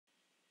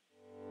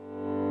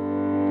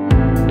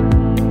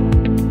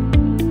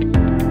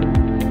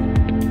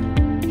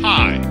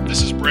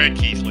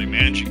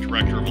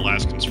Director of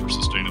Alaskans for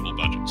Sustainable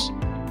Budgets.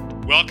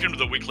 Welcome to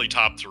the weekly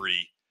Top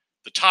 3,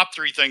 the top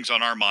 3 things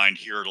on our mind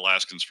here at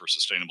Alaskans for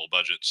Sustainable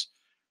Budgets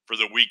for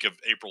the week of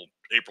April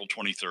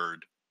 23rd,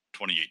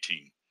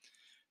 2018.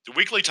 The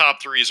weekly Top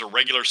 3 is a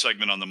regular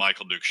segment on The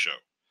Michael Dukes Show.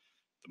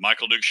 The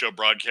Michael Dukes Show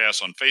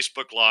broadcasts on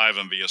Facebook Live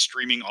and via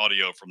streaming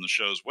audio from the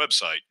show's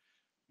website,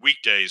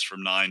 weekdays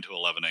from 9 to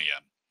 11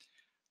 a.m.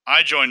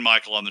 I join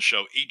Michael on the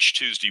show each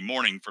Tuesday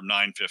morning from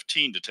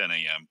 9:15 to 10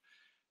 a.m.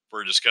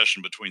 for a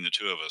discussion between the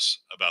two of us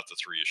about the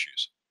 3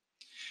 issues.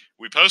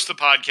 We post the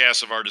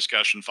podcast of our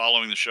discussion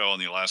following the show on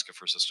the Alaska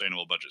for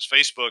Sustainable Budgets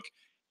Facebook,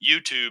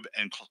 YouTube,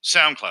 and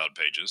SoundCloud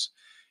pages,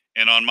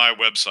 and on my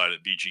website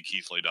at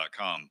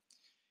bgkeithley.com.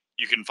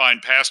 You can find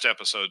past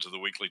episodes of the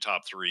weekly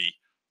Top 3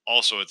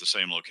 also at the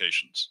same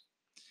locations.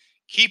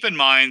 Keep in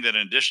mind that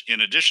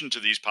in addition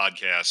to these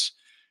podcasts,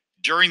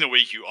 during the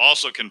week you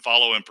also can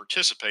follow and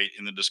participate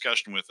in the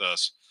discussion with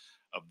us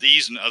of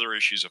these and other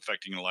issues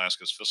affecting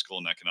Alaska's fiscal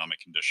and economic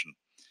condition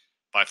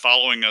by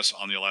following us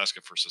on the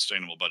Alaska for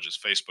Sustainable Budgets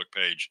Facebook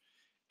page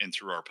and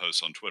through our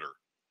posts on Twitter.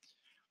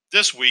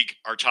 This week,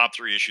 our top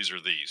 3 issues are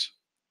these.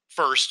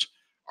 First,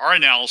 our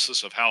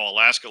analysis of how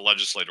Alaska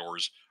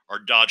legislators are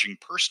dodging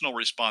personal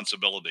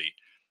responsibility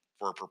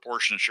for a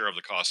proportionate share of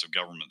the cost of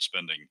government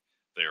spending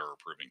they are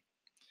approving.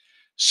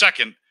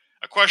 Second,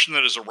 a question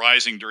that is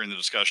arising during the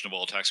discussion of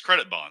oil tax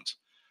credit bonds.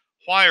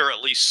 Why are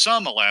at least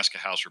some Alaska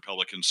House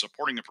Republicans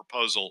supporting a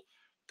proposal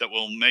that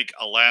will make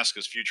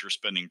Alaska's future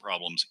spending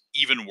problems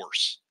even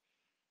worse?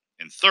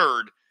 And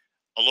third,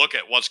 a look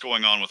at what's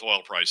going on with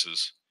oil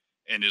prices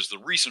and is the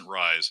recent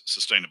rise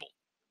sustainable?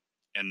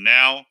 And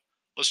now,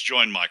 let's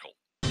join Michael.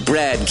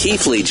 Brad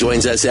Keithley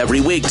joins us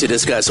every week to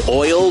discuss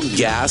oil,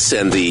 gas,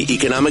 and the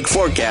economic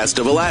forecast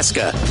of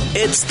Alaska.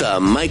 It's the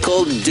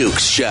Michael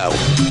Dukes Show.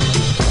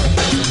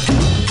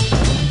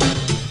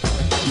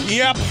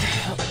 Yep.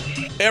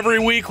 Every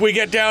week we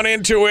get down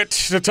into it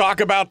to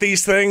talk about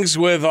these things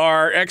with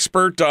our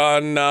expert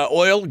on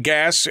oil,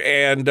 gas,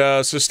 and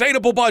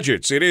sustainable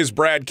budgets. It is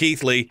Brad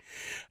Keithley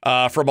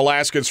from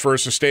Alaskans for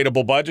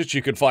Sustainable Budgets.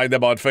 You can find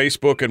them on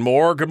Facebook and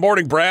more. Good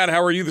morning, Brad.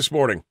 How are you this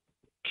morning?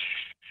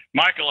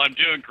 Michael, I'm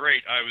doing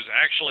great. I was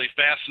actually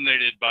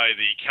fascinated by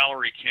the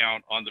calorie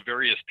count on the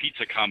various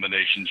pizza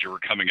combinations you were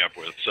coming up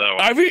with. So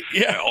I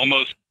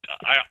almost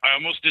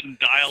didn't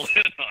dial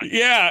in on you.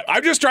 Yeah,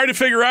 I'm just trying to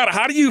figure out,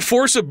 how do you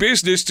force a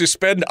business to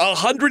spend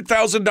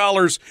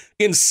 $100,000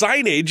 in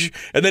signage,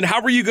 and then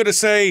how are you going to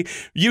say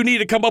you need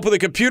to come up with a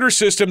computer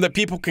system that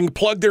people can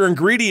plug their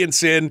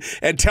ingredients in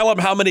and tell them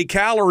how many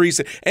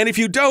calories, and if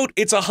you don't,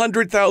 it's a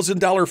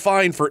 $100,000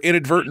 fine for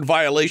inadvertent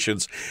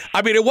violations.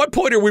 I mean, at what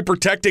point are we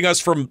protecting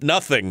us from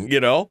nothing, you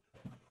know?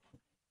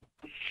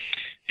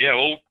 Yeah,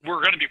 well,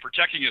 we're going to be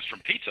protecting us from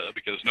pizza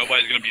because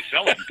nobody's going to be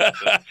selling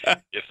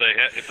pizza if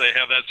they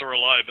have that sort of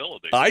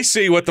liability. I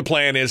see what the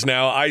plan is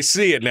now. I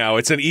see it now.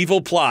 It's an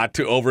evil plot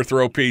to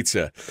overthrow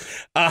pizza.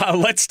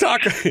 Let's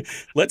talk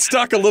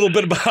a little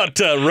bit about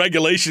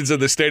regulations in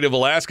the state of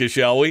Alaska,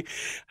 shall we?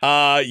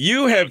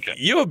 You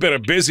have been a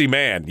busy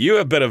man. You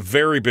have been a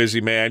very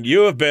busy man.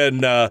 You have been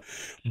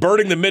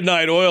burning the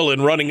midnight oil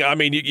and running. I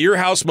mean, your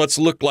house must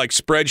look like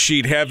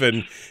spreadsheet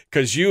heaven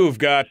because you have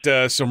got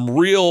some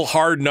real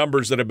hard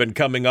numbers that have been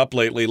coming up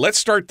lately. Let's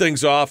start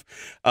things off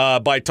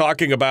by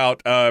talking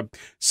about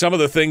some of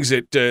the things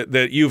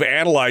that you've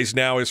analyzed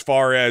now as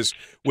far as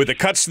with the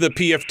cuts to the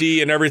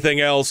PFD and everything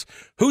else.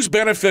 Who's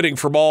benefiting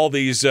from all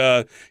these,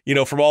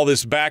 from all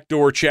this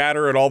backdoor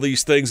chatter and all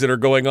these things that are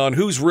going on?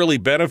 Who's really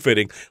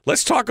benefiting?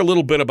 Let's talk a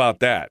little bit about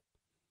that.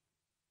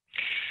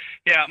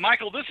 Yeah,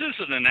 Michael, this is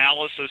an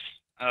analysis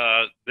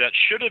that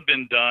should have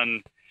been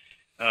done,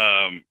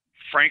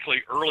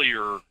 frankly,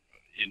 earlier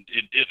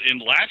in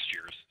last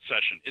year's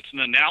session. It's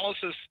an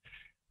analysis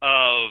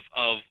of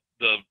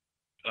the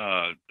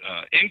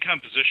income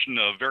position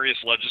of various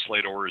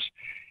legislators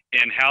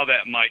and how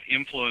that might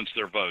influence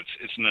their votes.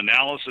 It's an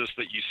analysis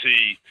that you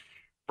see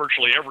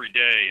virtually every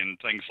day in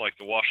things like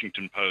the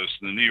Washington Post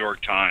and the New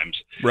York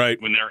Times, right,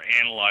 when they're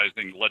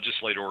analyzing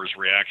legislators'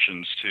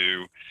 reactions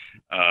to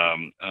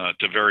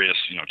various,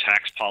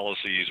 tax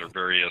policies or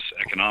various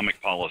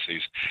economic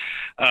policies.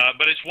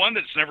 But it's one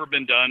that's never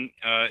been done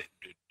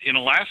in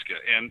Alaska,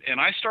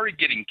 and I started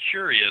getting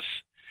curious.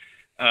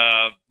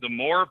 The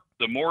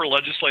more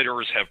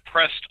legislators have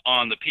pressed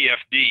on the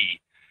PFD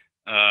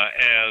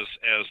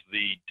as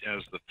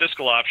the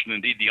fiscal option,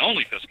 indeed the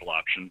only fiscal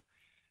option,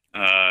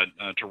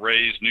 to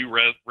raise new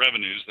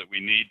revenues that we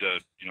need to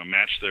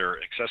match their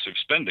excessive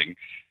spending.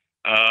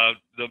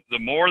 The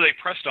more they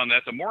pressed on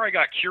that, the more I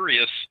got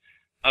curious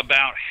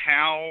about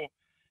how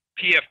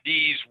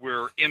PFDs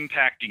were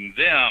impacting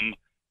them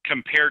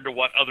compared to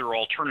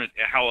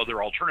how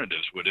other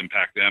alternatives would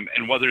impact them,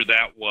 and whether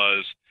that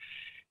was,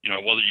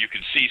 whether you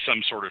could see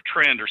some sort of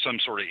trend or some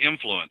sort of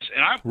influence.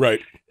 And I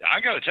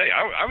got to tell you,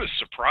 I was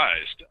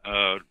surprised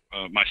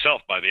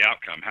myself by the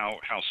outcome,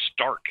 how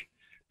stark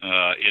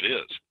it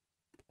is.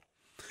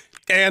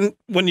 And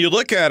when you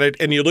look at it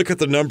and you look at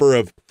the number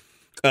of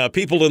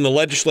people in the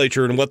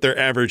legislature and what their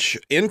average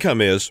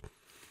income is,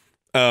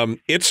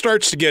 it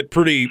starts to get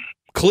pretty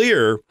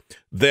clear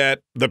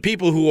that the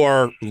people who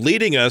are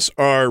leading us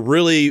are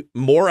really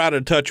more out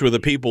of touch with the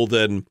people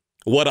than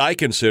what I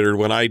considered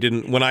when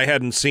I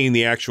hadn't seen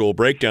the actual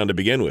breakdown to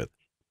begin with.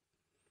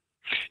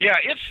 Yeah,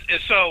 it's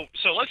so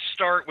let's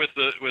start with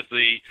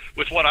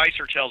what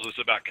ICER tells us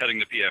about cutting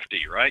the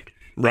PFD, right?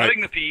 Right.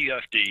 Cutting the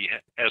PFD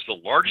has the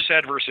largest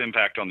adverse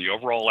impact on the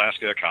overall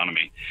Alaska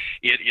economy.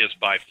 It is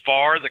by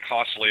far the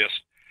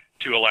costliest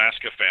to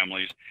Alaska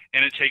families,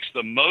 and it takes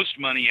the most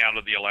money out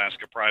of the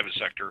Alaska private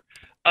sector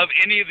of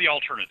any of the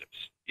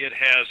alternatives. It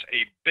has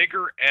a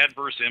bigger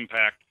adverse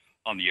impact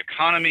on the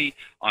economy,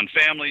 on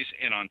families,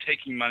 and on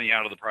taking money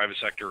out of the private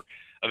sector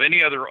of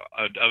any of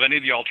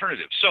the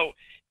alternatives. So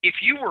if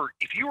you were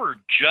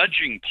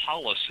judging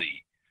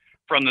policy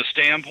from the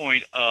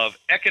standpoint of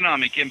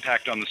economic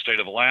impact on the state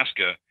of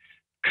Alaska,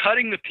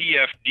 cutting the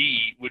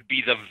PFD would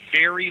be the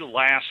very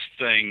last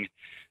thing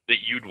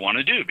that you'd want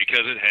to do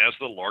because it has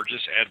the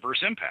largest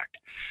adverse impact.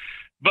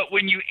 But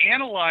when you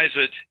analyze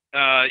it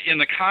in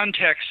the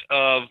context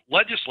of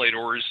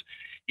legislators,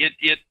 it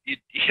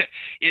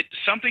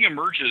something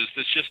emerges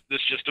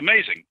that's just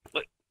amazing.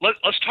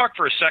 Let's talk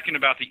for a second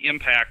about the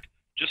impact.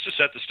 Just to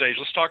set the stage,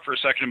 let's talk for a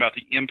second about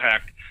the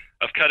impact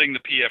of cutting the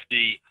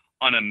PFD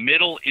on a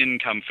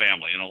middle-income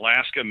family, an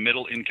Alaska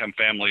middle-income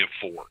family of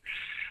four.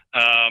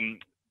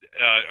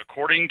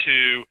 According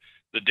to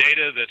the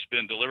data that's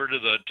been delivered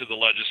to the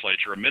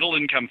legislature, a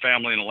middle-income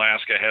family in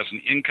Alaska has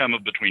an income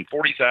of between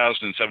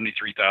 $40,000 and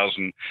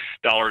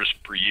 $73,000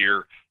 per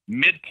year.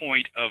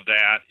 Midpoint of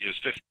that is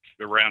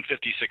around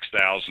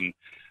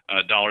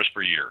 $56,000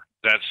 per year.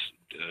 That's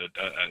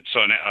so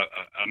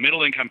a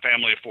middle-income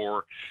family of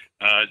four.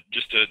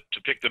 Just to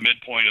pick the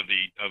midpoint of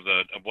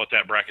what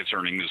that bracket's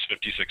earning is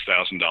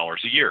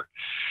 $56,000 a year.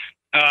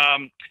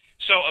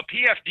 So a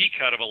PFD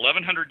cut of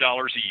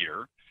 $1,100 a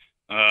year,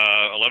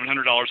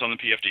 $1,100 on the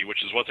PFD,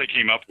 which is what they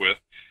came up with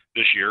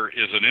this year,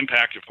 is an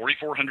impact of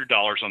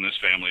 $4,400 on this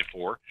family of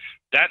four.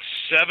 That's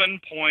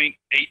 7.8%,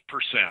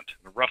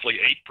 roughly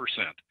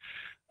 8%.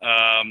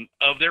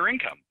 Of their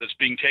income that's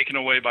being taken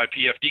away by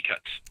PFD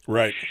cuts.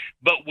 Right.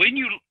 But when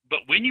you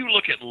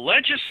look at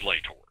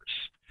legislators,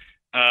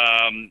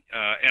 and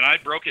I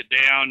broke it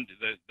down,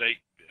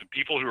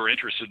 people who are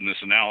interested in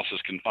this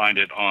analysis can find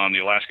it on the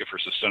Alaska for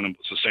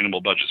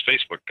Sustainable Budgets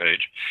Facebook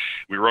page.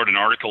 We wrote an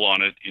article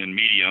on it in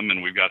Medium,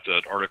 and we've got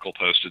the article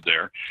posted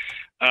there.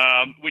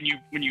 When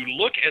you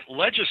look at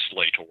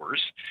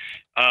legislators,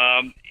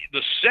 in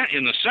the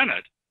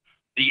Senate,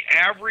 the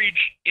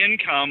average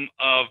income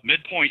of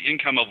midpoint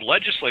income of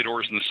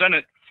legislators in the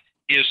Senate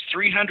is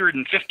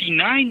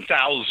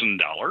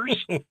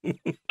 $359,000.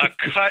 A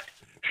cut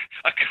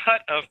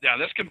of now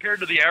that's compared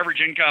to the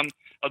average income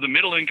of the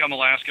middle income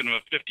Alaskan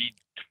of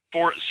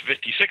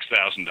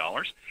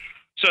 $56,000.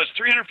 So it's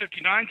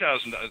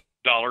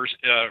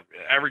 $359,000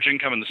 average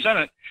income in the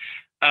Senate,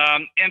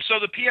 and so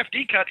the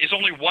PFD cut is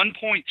only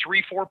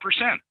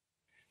 1.34%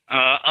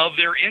 of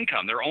their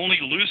income. They're only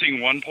losing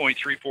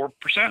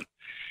 1.34%.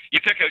 You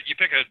pick a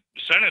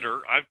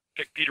senator. I've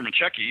picked Peter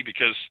Machecki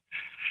because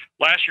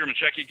last year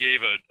Machecki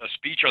gave a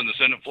speech on the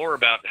Senate floor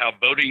about how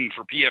voting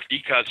for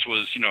PFD cuts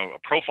was, a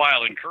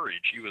profile in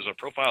courage. He was a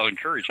profile in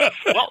courage.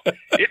 Well,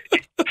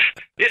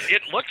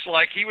 it looks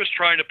like he was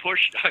trying to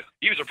push.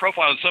 He was a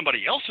profile in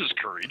somebody else's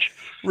courage,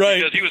 right?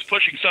 Because he was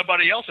pushing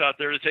somebody else out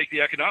there to take the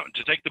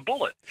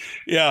bullet.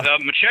 Yeah.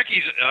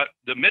 Machecki's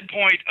the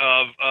midpoint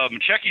of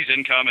Machecki's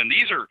income, and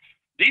these are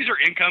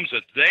incomes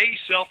that they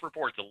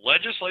self-report. The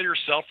legislators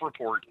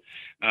self-report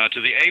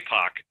to the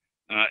APOC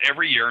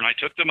every year, and I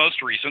took the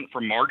most recent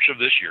from March of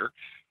this year.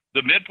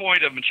 The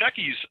midpoint of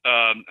Machecki's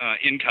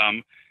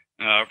income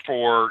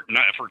for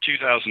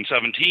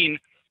 2017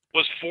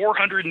 was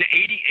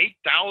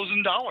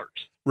 $488,000.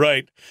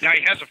 Right. Now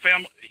he has a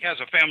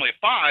family of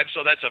five,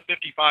 so that's a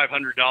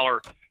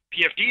 $5,500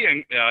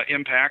 PFD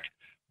impact.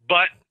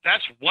 But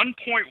that's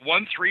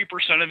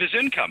 1.13% of his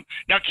income.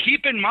 Now,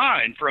 keep in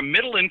mind, for a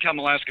middle-income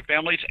Alaska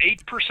family, it's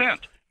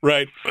 8%.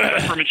 Right.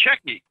 But for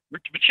Machecki,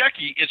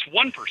 it's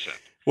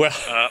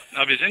 1%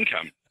 of his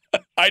income.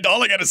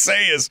 All I got to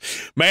say is,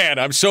 man,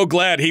 I'm so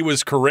glad he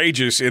was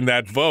courageous in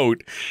that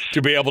vote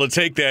to be able to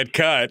take that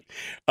cut.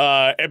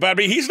 But I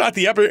mean, he's not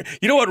the upper.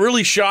 You know what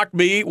really shocked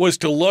me was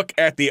to look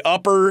at the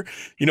upper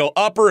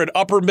and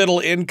upper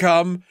middle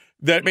income.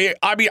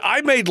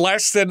 I made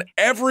less than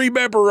every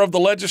member of the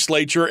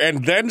legislature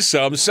and then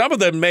some. Some of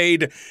them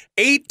made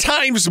 8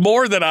 times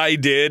more than I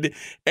did.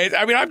 And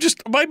I mean,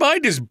 my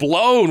mind is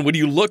blown when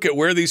you look at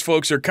where these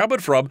folks are coming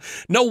from.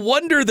 No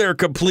wonder they're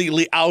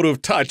completely out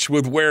of touch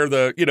with where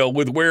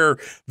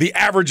the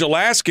average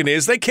Alaskan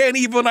is. They can't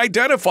even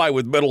identify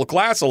with middle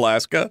class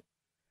Alaska.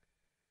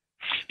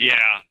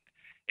 Yeah.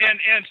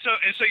 And so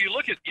you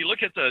look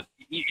at their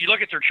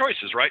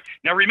choices, right?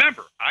 Now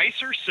remember,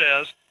 ICER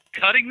says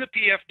cutting the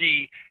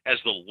PFD has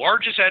the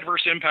largest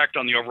adverse impact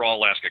on the overall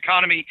Alaska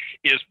economy,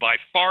 is by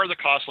far the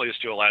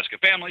costliest to Alaska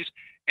families,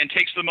 and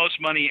takes the most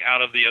money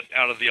out of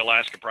the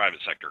Alaska private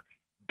sector.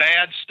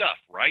 Bad stuff,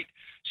 right?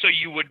 So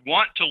you would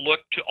want to look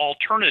to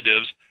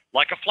alternatives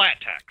like a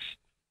flat tax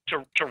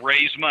to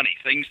raise money,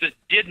 things that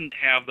didn't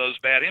have those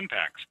bad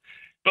impacts.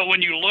 But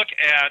when you look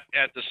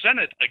at the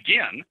Senate,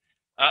 again,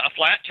 a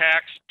flat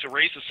tax to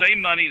raise the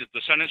same money that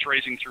the Senate's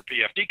raising through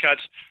PFD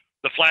cuts,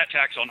 the flat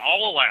tax on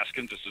all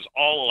Alaskans, this is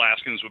all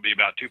Alaskans, would be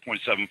about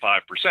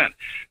 2.75%.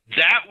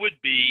 That would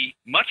be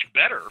much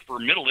better for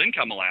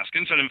middle-income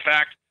Alaskans, and in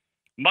fact,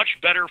 much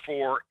better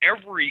for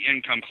every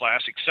income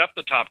class except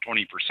the top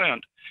 20%,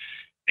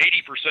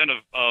 80%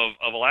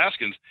 of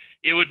Alaskans.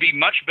 It would be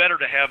much better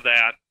to have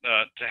that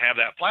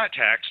flat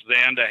tax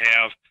than to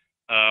have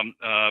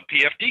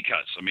PFD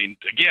cuts. I mean,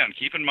 again,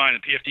 keep in mind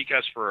that PFD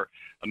cuts for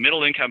a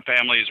middle-income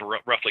family is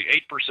roughly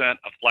 8%.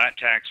 A flat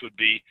tax would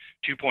be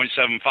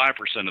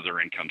 2.75% of their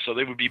income. So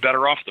they would be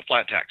better off with the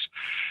flat tax.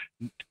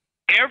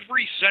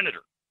 Every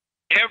senator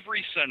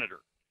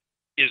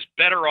is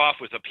better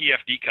off with a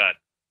PFD cut.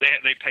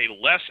 They pay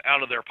less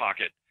out of their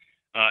pocket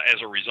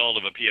as a result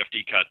of a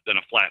PFD cut than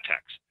a flat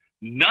tax.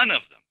 None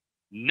of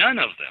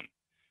them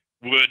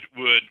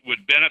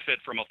would benefit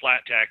from a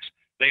flat tax.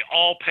 They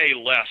all pay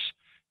less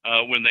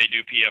when they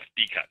do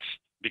PFD cuts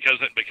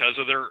because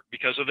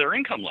of their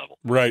income level.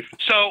 Right.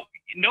 So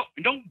no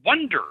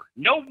wonder.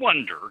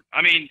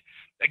 I mean,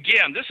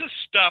 again, this is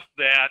stuff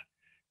that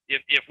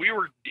if we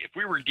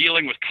were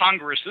dealing with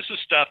Congress, this is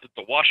stuff that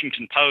the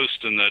Washington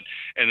Post and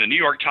the New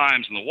York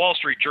Times and the Wall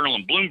Street Journal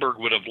and Bloomberg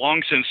would have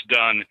long since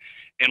done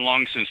and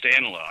long since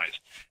analyzed.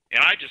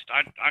 And I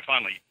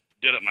finally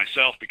did it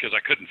myself because I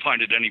couldn't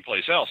find it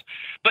anyplace else.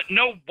 But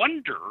no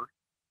wonder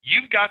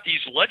you've got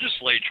these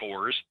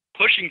legislators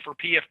pushing for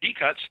PFD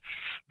cuts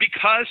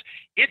because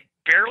it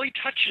barely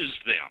touches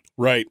them.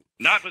 Right.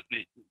 Not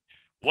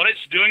what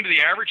it's doing to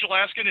the average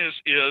Alaskan is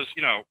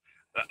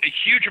a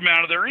huge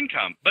amount of their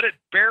income, but it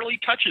barely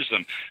touches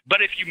them.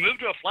 But if you move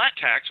to a flat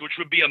tax, which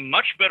would be a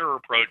much better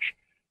approach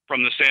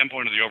from the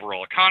standpoint of the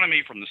overall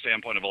economy, from the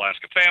standpoint of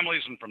Alaska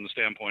families, and from the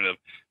standpoint of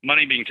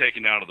money being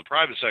taken out of the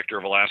private sector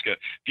of Alaska,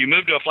 if you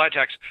move to a flat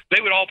tax, they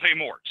would all pay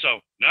more.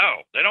 So, no,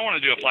 they don't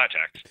want to do a flat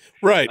tax.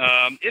 Right.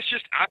 It's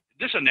just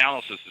this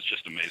analysis is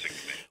just amazing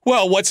to me.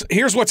 Well,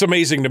 here's what's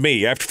amazing to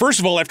me. First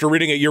of all, after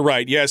reading it, you're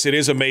right. Yes, it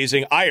is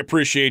amazing. I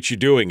appreciate you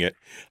doing it.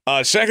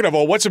 Second of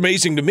all, what's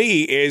amazing to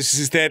me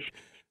is that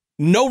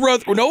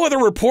no other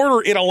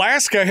reporter in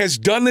Alaska has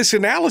done this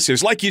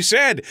analysis. Like you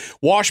said,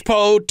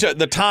 WashPo,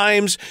 the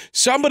Times,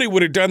 somebody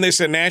would have done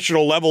this at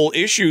national level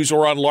issues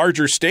or on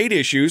larger state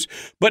issues,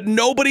 but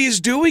nobody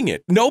is doing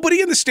it. Nobody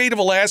in the state of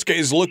Alaska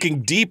is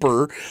looking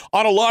deeper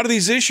on a lot of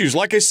these issues.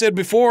 Like I said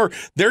before,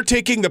 they're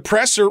taking the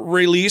press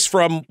release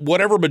from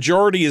whatever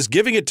majority is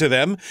giving it to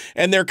them,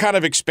 and they're kind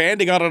of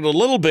expanding on it a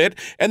little bit,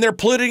 and they're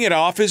putting it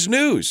off as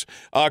news.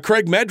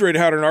 Craig Medred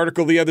had an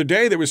article the other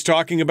day that was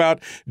talking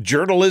about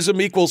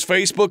journalism equals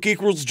Facebook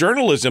equals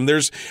journalism.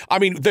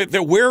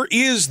 Where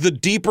is the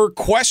deeper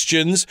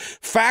questions,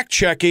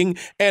 fact-checking,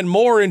 and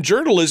more in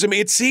journalism?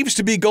 It seems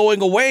to be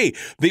going away.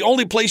 The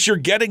only place you're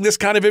getting this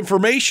kind of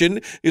information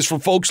is from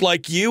folks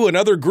like you and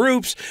other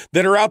groups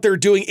that are out there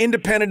doing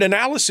independent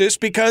analysis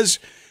because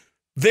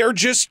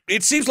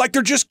it seems like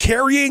they're just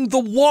carrying the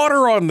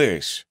water on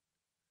this.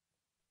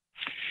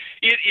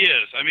 It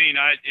is. I mean,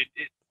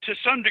 to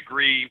some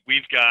degree,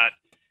 we've got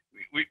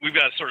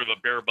sort of a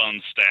bare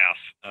bones staff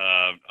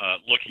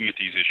looking at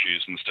these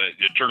issues in the state,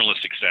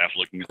 journalistic staff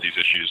looking at these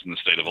issues in the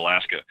state of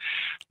Alaska.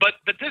 But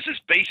this is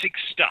basic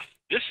stuff.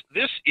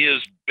 This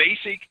is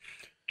basic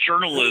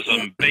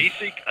journalism,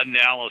 basic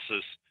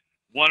analysis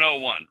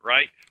 101,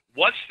 right?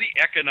 What's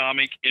the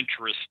economic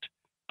interest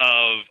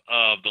of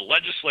the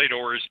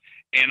legislators,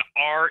 and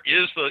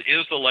is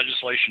the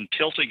legislation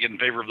tilting in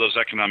favor of those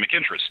economic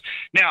interests?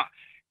 Now,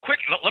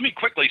 let me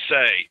quickly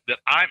say that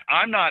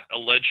I'm not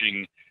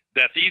alleging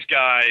that these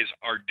guys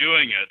are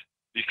doing it,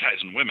 these guys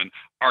and women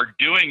are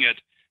doing it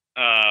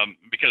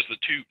because the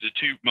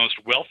two most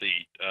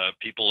wealthy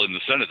people in the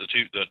Senate, the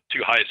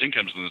two highest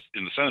incomes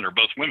in the Senate are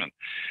both women.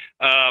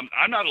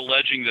 I'm not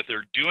alleging that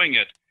they're doing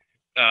it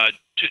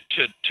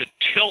to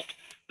tilt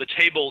the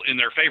table in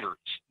their favor.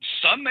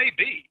 Some may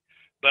be,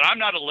 but I'm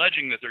not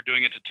alleging that they're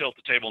doing it to tilt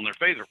the table in their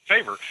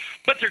favor.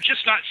 But they're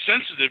just not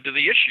sensitive to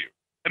the issue.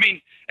 I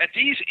mean, at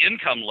these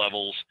income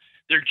levels,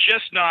 they're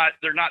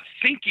not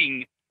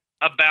thinking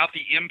about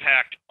the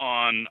impact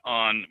on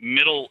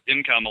middle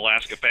income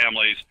Alaska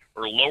families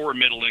or lower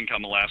middle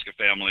income Alaska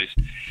families.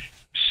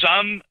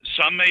 Some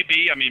may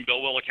be. I mean, Bill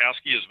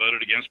Wielechowski has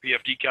voted against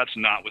PFD cuts,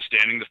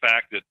 notwithstanding the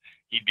fact that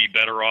he'd be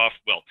better off.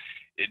 Well,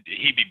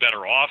 he'd be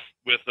better off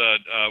with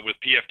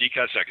PFD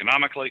cuts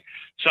economically.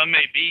 Some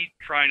may be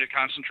trying to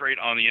concentrate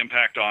on the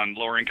impact on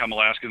lower income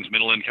Alaskans,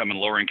 middle income and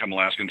lower income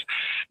Alaskans.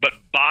 But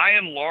by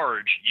and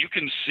large, you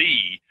can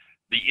see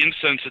the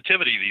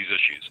insensitivity of these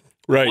issues.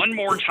 Right. One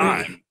more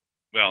time.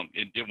 Well,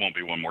 it won't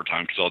be one more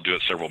time because I'll do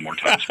it several more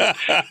times.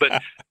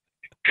 But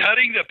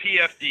cutting the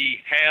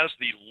PFD has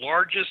the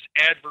largest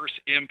adverse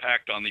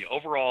impact on the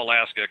overall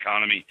Alaska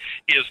economy,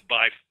 is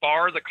by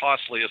far the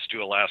costliest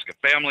to Alaska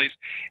families,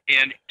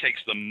 and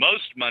takes the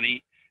most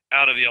money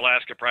out of the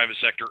Alaska private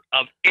sector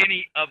of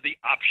any of the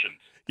options.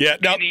 Yeah.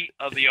 Now,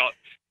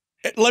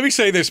 Let me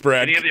say this,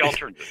 Brad. Any of the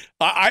alternatives.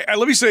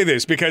 Let me say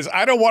this, because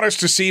I don't want us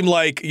to seem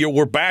like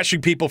we're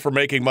bashing people for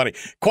making money.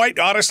 Quite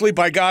honestly,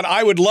 by God,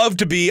 I would love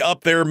to be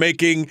up there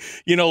making,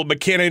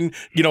 McKinnon,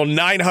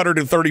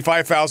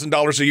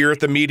 $935,000 a year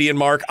at the median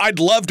mark. I'd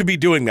love to be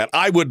doing that.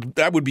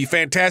 That would be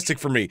fantastic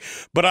for me.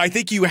 But I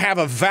think you have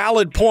a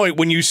valid point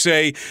when you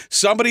say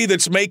somebody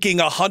that's making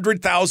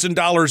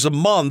 $100,000 a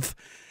month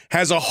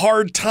has a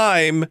hard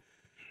time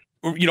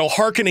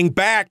hearkening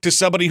back to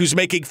somebody who's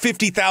making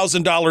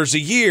 $50,000 a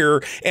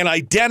year and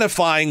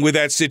identifying with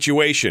that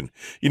situation,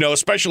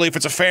 especially if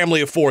it's a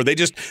family of four. They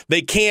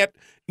can't,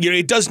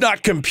 it does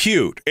not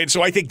compute. And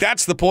so I think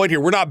that's the point here.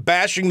 We're not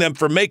bashing them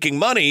for making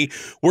money.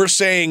 We're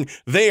saying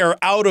they are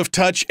out of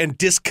touch and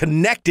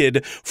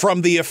disconnected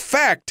from the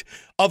effect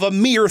of a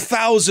mere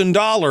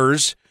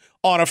 $1,000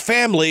 on a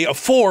family of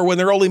four when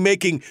they're only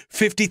making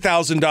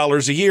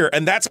 $50,000 a year.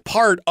 And that's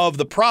part of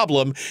the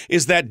problem,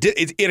 is that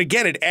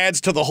it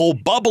adds to the whole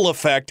bubble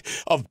effect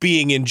of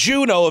being in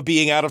Juneau, of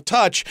being out of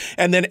touch,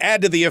 and then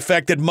add to the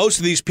effect that most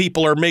of these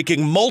people are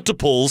making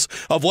multiples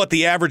of what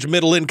the average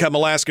middle-income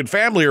Alaskan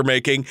family are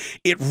making.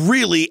 It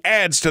really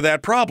adds to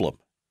that problem.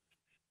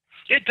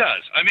 It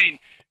does. I mean,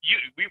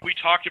 we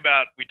talked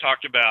about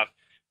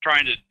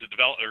trying to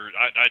develop, or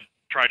I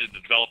tried to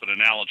develop an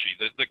analogy.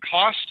 The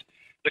cost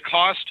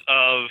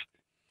of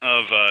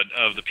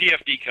the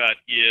PFD cut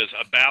is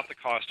about the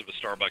cost of a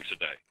Starbucks a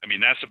day. I mean,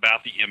 that's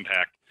about the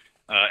impact,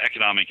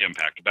 economic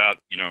impact. About,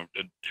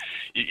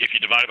 if you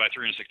divide it by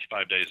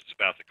 365 days, it's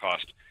about the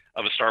cost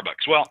of a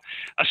Starbucks. Well,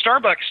 a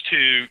Starbucks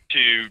to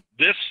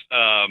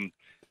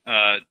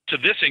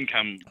this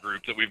income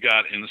group that we've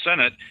got in the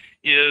Senate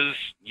is,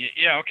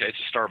 okay, it's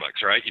a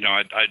Starbucks, right? I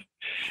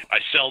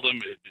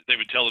seldom, they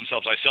would tell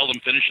themselves, I seldom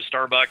finish a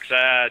Starbucks.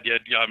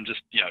 I'm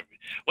just,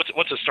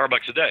 what's a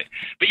Starbucks a day?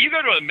 But you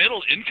go to a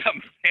middle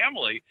income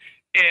family,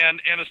 and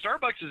a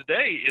Starbucks a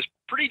day is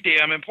pretty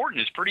damn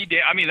important.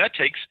 That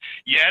takes,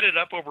 you add it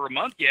up over a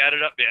month, you add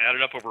it up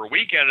over a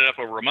week, add it up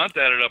over a month,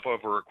 add it up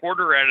over a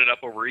quarter, add it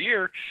up over a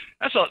year.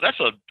 That's a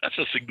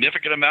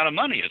significant amount of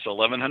money. It's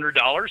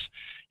 $1,100.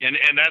 And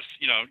that's,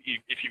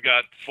 if you've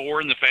got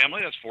four in the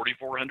family, that's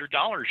 $4,400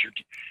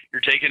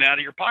 you're taking out of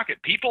your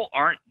pocket. People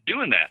aren't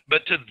doing that.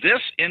 But to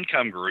this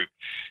income group,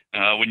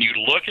 when you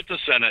look at the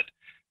Senate,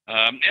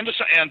 and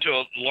to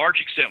a large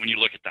extent when you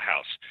look at the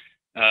House,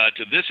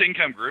 to this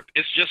income group,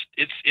 it's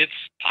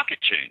pocket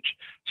change.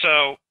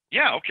 So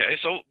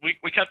so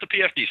we cut the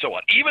PFD. So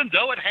what? Even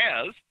though it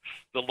has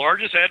the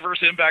largest adverse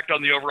impact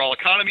on the overall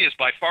economy, is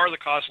by far the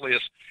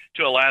costliest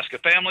to Alaska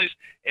families,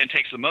 and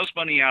takes the most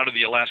money out of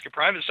the Alaska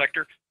private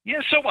sector.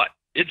 So what?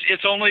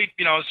 It's only,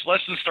 it's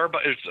less than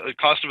Starbucks. It's the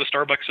cost of a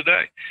Starbucks a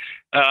day.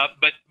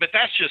 But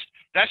that's just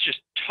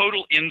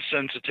total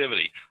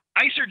insensitivity.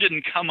 ICER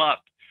didn't come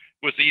up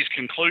with these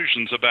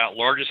conclusions about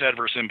largest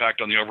adverse impact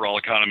on the overall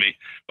economy,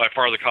 by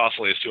far the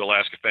costliest to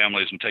Alaska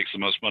families, and takes the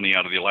most money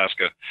out of the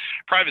Alaska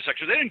private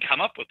sector. They didn't come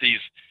up with these,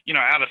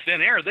 out of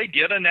thin air. They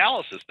did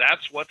analysis.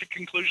 That's what the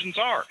conclusions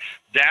are.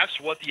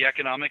 That's what the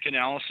economic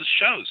analysis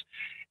shows.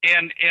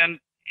 And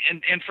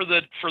for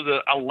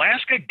the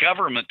Alaska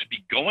government to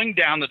be going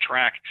down the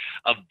track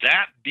of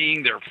that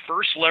being their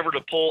first lever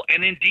to pull,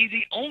 and indeed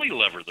the only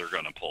lever they're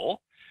going to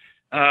pull,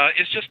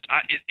 is just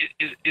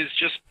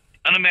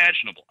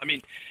unimaginable. I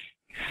mean,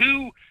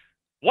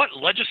 what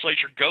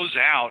legislature goes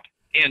out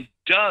and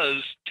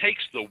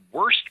takes the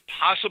worst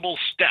possible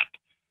step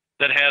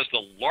that has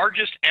the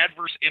largest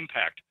adverse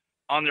impact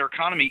on their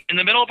economy in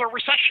the middle of a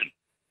recession?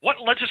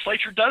 What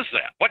legislature does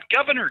that? What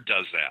governor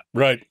does that?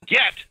 Right.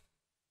 Yet,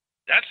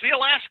 that's the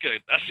Alaska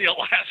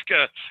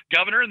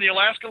governor and the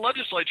Alaska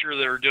legislature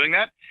that are doing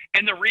that.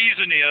 And the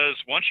reason is,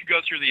 once you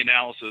go through the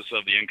analysis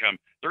of the income,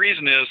 the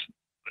reason is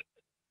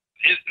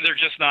they're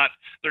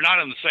not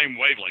on the same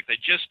wavelength. They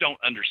just don't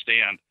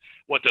understand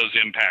what those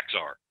impacts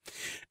are.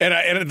 And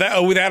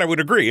with that, I would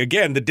agree.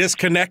 Again, the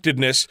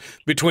disconnectedness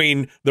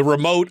between the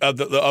remote of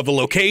the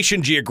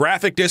location,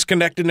 geographic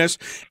disconnectedness,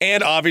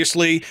 and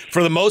obviously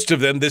for the most of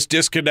them, this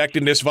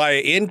disconnectedness via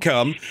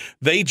income.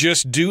 They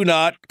just do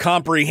not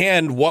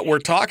comprehend what we're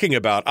talking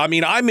about. I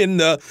mean, I'm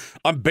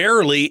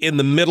barely in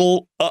the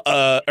middle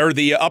or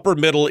the upper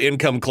middle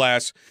income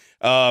class.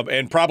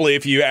 And probably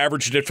if you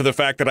averaged it for the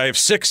fact that I have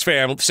six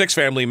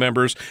family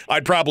members,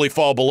 I'd probably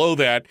fall below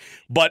that.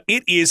 But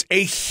it is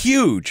a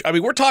huge,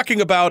 we're talking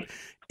about,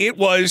 it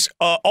was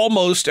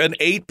almost an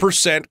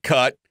 8%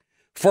 cut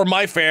for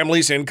my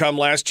family's income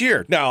last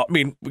year. Now,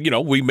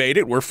 we made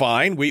it. We're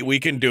fine. We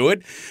can do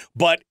it.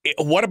 But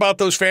what about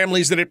those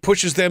families that it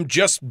pushes them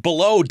just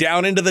below,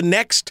 down into the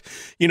next,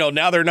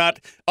 now they're not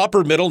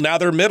upper middle, now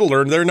they're middle,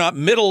 or they're not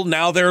middle,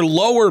 now they're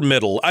lower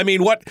middle.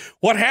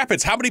 What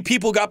happens? How many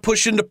people got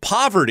pushed into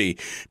poverty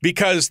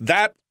because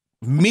that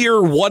mere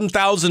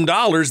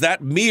 $1,000,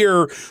 that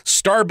mere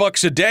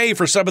Starbucks a day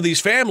for some of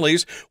these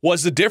families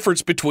was the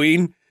difference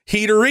between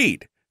heat or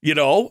eat?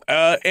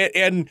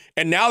 And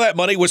now that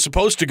money was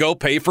supposed to go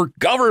pay for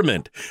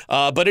government,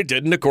 but it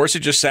didn't. Of course, it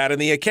just sat in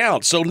the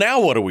account. So now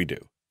what do we do?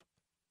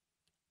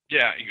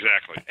 Yeah,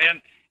 exactly.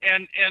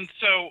 And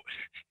so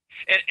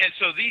And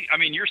so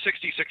your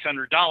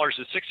 $6,600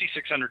 is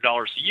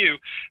 $6,600 to you,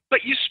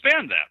 but you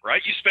spend that,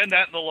 right? You spend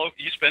that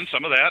you spend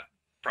some of that,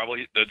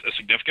 probably a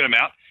significant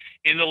amount,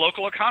 in the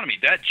local economy.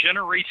 That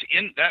generates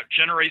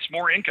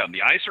more income.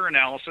 The ICER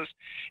analysis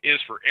is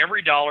for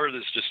every dollar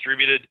that's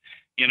distributed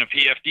in a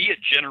PFD, it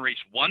generates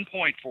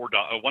 $1.4,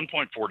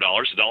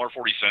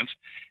 $1.40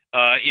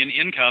 in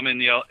income in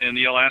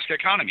the Alaska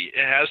economy.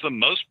 It has the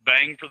most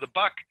bang for the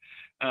buck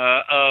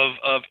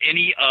of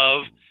any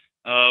of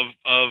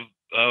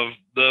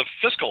the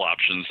fiscal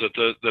options that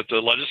the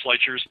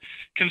legislature's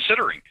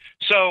considering.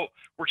 So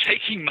we're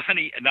taking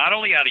money not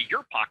only out of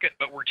your pocket,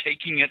 but we're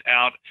taking it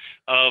out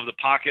of the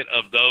pocket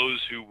of those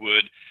who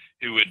would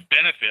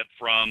benefit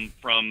from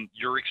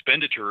your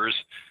expenditures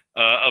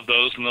of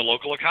those in the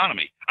local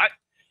economy.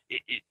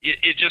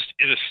 It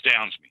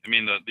astounds me. I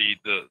mean,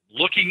 the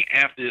looking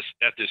at this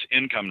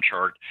income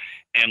chart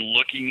and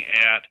looking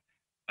at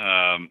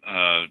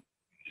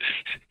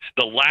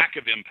the lack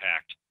of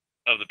impact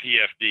of the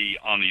PFD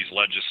on these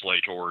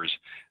legislators,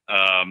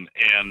 and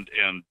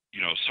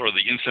sort of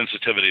the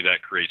insensitivity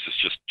that creates is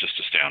just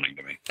astounding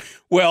to me.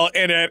 Well,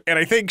 and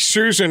I think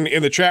Susan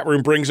in the chat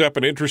room brings up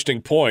an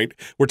interesting point.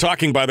 We're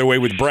talking, by the way,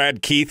 with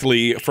Brad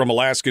Keithley from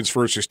Alaskans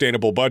for a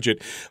Sustainable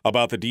Budget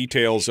about the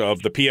details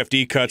of the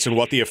PFD cuts and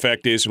what the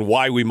effect is and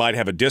why we might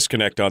have a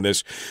disconnect on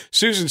this.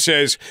 Susan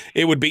says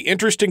it would be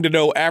interesting to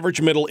know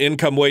average middle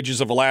income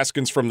wages of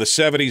Alaskans from the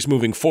 70s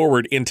moving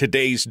forward in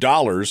today's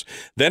dollars,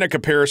 then a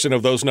comparison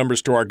of those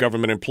numbers to our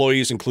government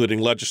employees, including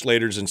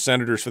legislators and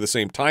senators for the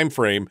same time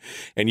frame,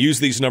 and use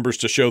these numbers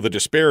to show the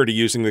disparity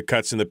using the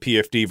cuts in the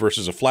PFD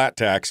versus a flat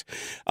tax.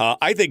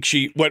 I think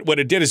what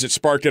it did is it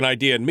sparked an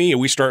idea in me,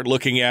 and we start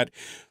looking at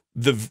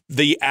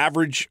the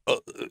average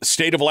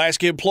state of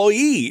Alaska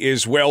employee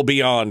is well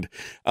beyond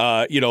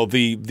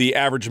the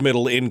average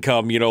middle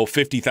income,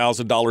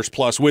 $50,000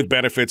 plus with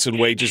benefits and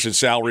wages and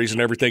salaries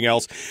and everything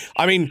else.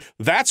 I mean,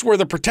 that's where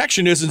the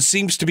protection is and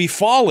seems to be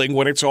falling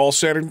when it's all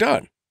said and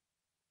done.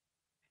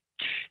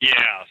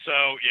 Yeah.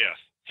 So yes.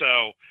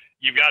 So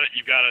you've got a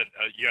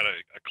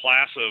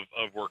class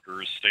of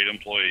workers, state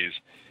employees,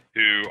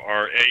 who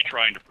are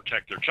trying to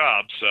protect their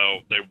jobs.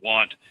 So they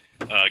want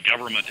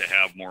government to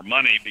have more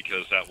money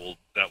because that will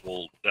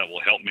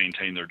help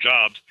maintain their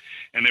jobs,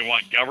 and they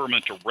want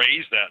government to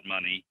raise that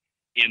money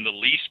in the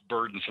least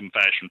burdensome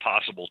fashion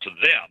possible to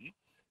them.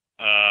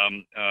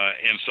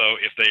 And so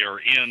if they are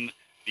in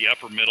the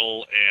upper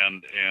middle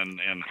and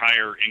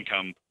higher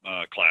income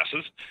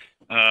classes,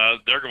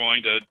 they're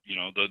going to,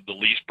 the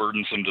least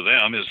burdensome to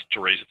them is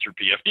to raise it through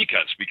PFD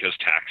cuts, because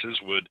taxes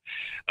would,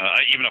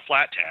 even a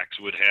flat tax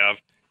would have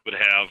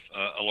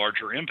a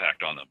larger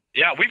impact on them.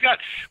 Yeah,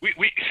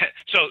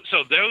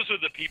 so those are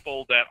the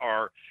people that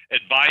are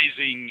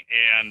advising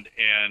and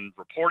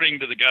reporting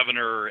to the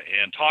governor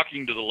and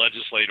talking to the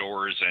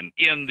legislators and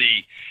in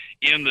the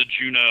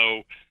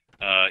Juneau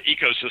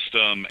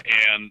ecosystem,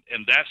 and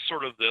that's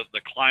sort of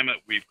the climate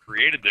we've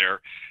created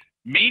there.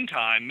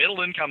 Meantime,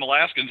 middle-income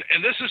Alaskans,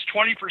 and this is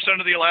 20%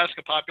 of the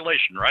Alaska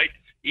population, right?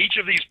 Each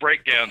of these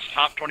breakdowns,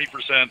 top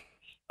 20%,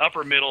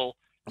 upper middle,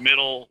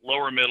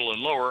 lower middle,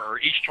 and lower, are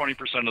each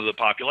 20% of the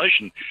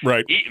population.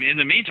 Right. In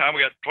the meantime,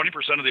 we got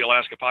 20% of the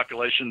Alaska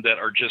population that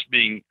are just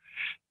being,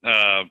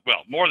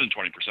 more than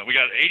 20%. We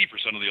got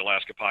 80% of the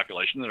Alaska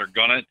population that are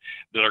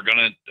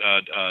gonna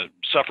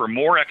suffer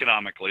more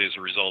economically as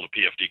a result of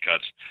PFD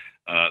cuts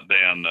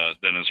than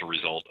as a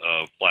result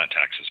of flat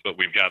taxes. But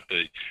we've got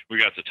the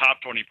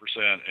top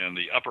 20% and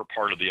the upper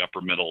part of the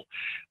upper middle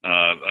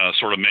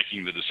sort of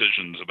making the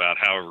decisions about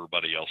how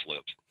everybody else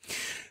lives.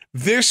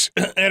 This,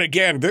 and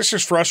again, this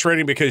is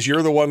frustrating because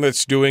you're the one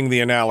that's doing the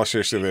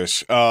analysis of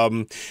this.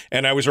 And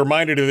I was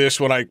reminded of this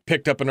when I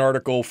picked up an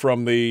article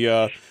from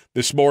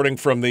this morning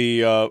from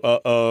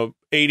the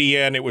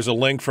ADN. It was a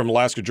link from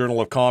Alaska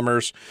Journal of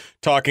Commerce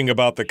talking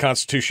about the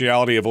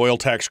constitutionality of oil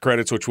tax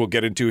credits, which we'll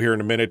get into here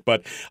in a minute.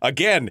 But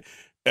again,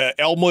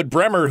 Elmwood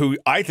Bremer, who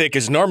I think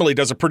normally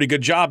does a pretty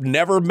good job,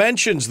 never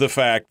mentions the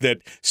fact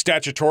that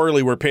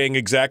statutorily we're paying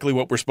exactly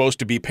what we're supposed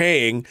to be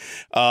paying,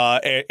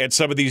 and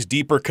some of these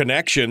deeper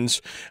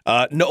connections.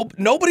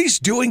 Nobody's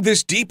doing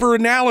this deeper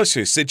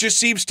analysis. It just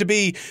seems to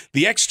be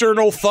the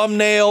external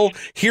thumbnail.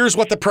 Here's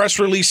what the press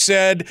release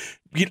said.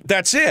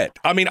 That's it.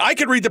 I mean, I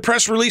could read the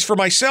press release for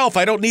myself.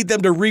 I don't need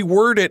them to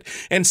reword it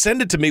and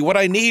send it to me. What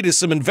I need is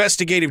some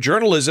investigative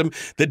journalism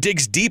that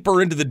digs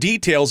deeper into the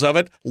details of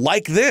it,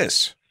 like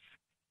this.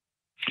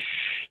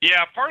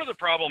 Yeah, part of the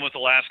problem with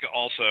Alaska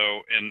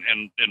also,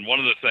 and one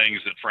of the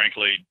things that,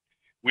 frankly,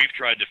 we've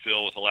tried to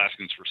fill with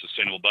Alaskans for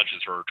Sustainable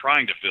Budgets, or are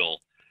trying to fill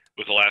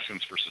with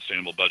Alaskans for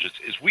Sustainable Budgets,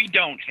 is we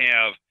don't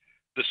have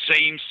the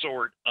same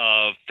sort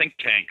of think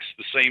tanks,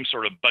 the same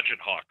sort of budget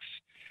hawks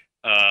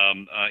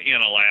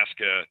in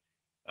Alaska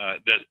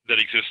that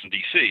exist in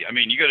D.C. I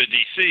mean, you go to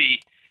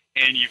D.C.,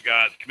 and you've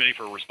got the Committee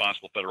for a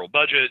Responsible Federal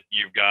Budget,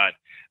 you've got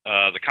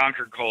the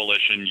Concord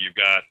Coalition, you've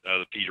got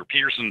the Peter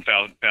Peterson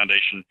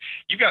Foundation.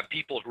 You've got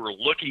people who are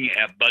looking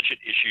at budget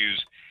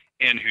issues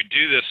and who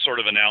do this sort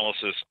of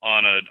analysis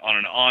on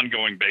an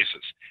ongoing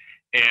basis.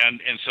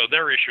 And so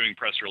they're issuing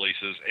press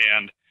releases,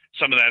 and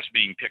some of that's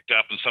being picked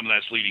up and some of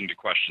that's leading to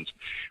questions.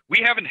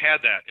 We haven't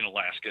had that in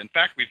Alaska. In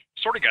fact, we've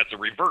sort of got the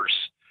reverse.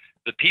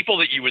 The people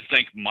that you would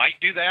think might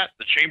do that,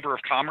 the Chamber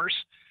of Commerce,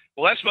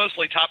 well, that's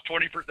mostly top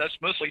 20%. That's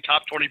mostly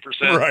top 20%,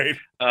 right?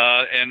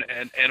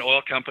 And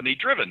oil company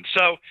driven.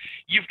 So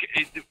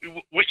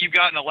what you've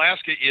got in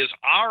Alaska is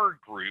our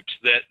groups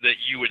that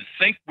you would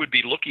think would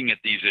be looking at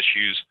these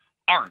issues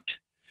aren't.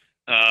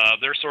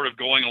 They're sort of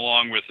going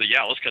along with the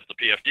let's cut the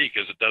PFD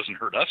because it doesn't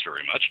hurt us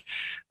very much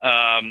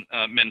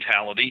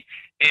mentality,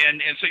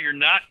 and so you're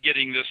not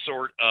getting this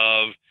sort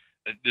of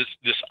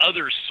this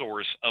other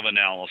source of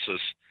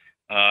analysis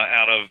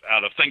out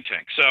of think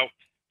tanks. So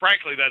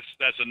frankly,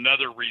 that's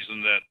another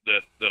reason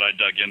that I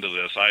dug into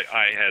this.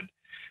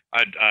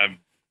 I've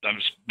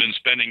been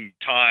spending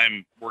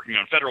time working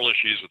on federal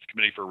issues with the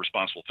Committee for a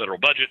Responsible Federal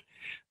Budget,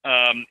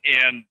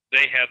 and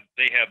they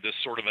have this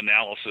sort of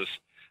analysis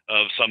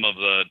of some of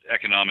the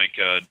economic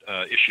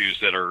issues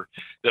that are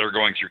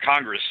going through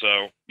Congress.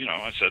 So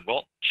I said,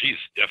 well, geez,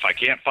 if I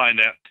can't find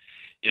that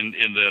in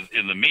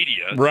the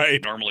media,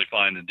 right, normally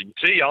find in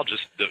DC, I'll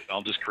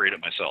just create it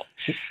myself.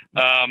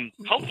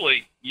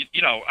 Hopefully,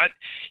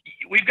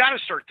 we've got to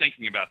start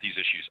thinking about these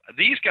issues.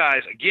 These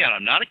guys, again,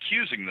 I'm not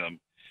accusing them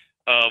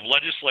of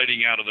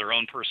legislating out of their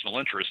own personal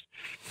interest,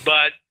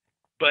 but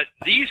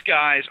these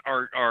guys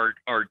are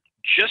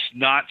just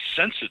not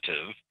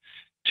sensitive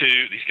to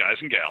these guys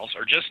and gals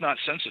are just not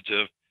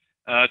sensitive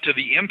to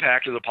the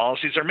impact of the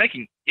policies they're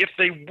making. If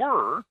they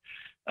were,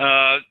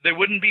 they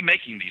wouldn't be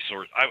making these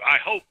sorts. I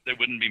hope they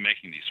wouldn't be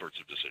making these sorts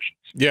of decisions.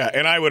 Yeah,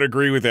 and I would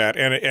agree with that.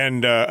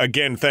 And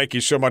again, thank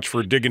you so much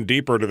for digging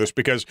deeper into this,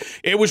 because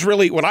it was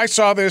really, when I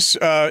saw this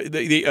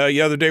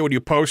the other day when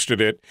you posted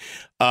it,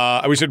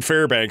 I was in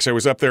Fairbanks. I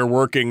was up there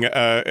working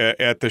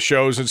at the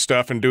shows and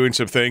stuff and doing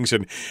some things,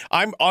 and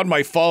I'm on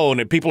my phone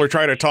and people are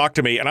trying to talk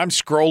to me, and I'm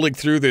scrolling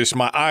through this.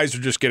 My eyes are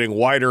just getting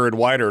wider and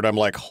wider, and I'm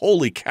like,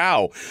 holy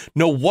cow,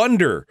 no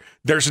wonder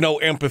there's no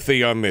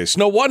empathy on this.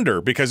 No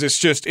wonder, because it's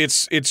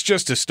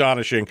just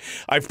astonishing.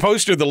 I've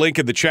posted the link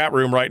in the chat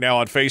room right now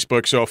on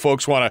Facebook, so if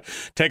folks want to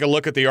take a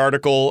look at the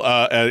article,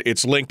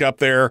 it's linked up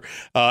there,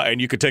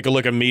 and you could take a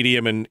look at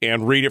Medium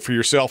and read it for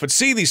yourself and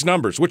see these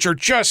numbers, which are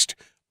just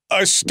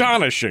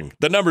astonishing.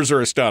 The numbers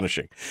are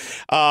astonishing.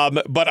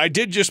 But I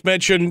did just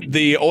mention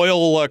the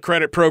oil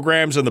credit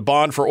programs and the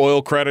bond for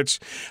oil credits.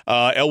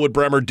 Elwood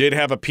Bremer did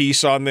have a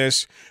piece on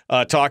this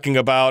talking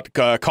about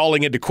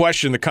calling into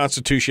question the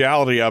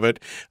constitutionality of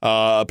it.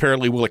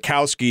 Apparently,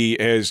 Wielechowski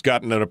has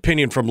gotten an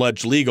opinion from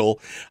Ledge Legal.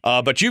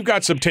 But you've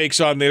got some takes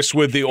on this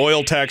with the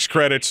oil tax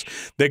credits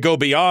that go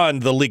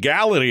beyond the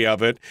legality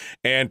of it,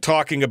 and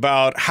talking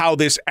about how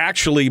this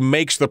actually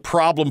makes the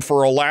problem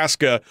for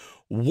Alaska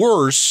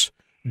worse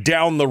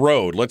down the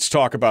road. Let's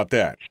talk about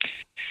that.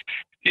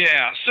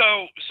 Yeah.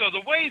 So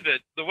the way that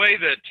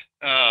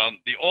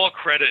the oil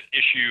credit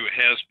issue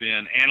has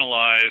been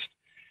analyzed,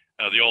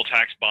 the oil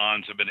tax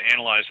bonds have been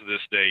analyzed to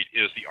this date,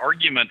 is the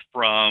argument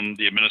from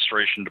the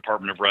administration,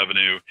 Department of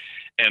Revenue,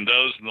 and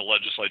those in the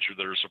legislature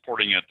that are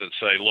supporting it that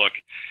say, look,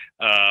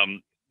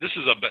 this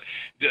is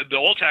the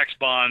oil tax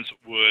bonds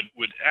would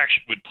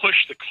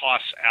push the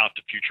costs out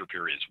to future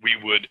periods. We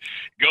would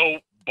go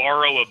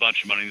borrow a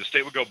bunch of money. The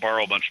state would go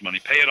borrow a bunch of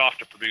money, pay it off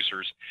to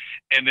producers,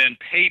 and then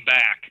pay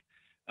back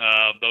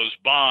those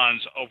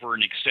bonds over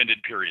an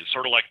extended period,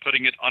 sort of like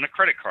putting it on a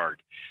credit card,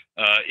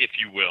 if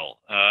you will,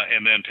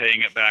 and then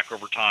paying it back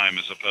over time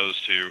as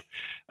opposed to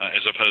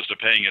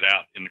paying it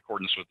out in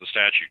accordance with the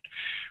statute.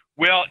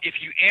 Well,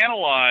 if you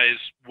analyze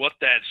what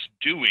that's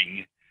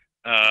doing,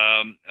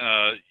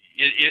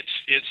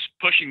 it's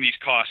pushing these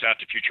costs out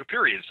to future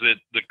periods.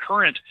 The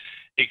current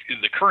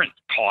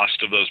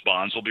cost of those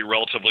bonds will be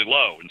relatively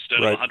low.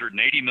 Instead of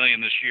 $180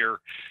 million this year,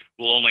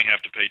 we'll only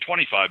have to pay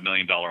 $25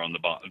 million on the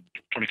bond.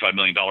 $25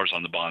 million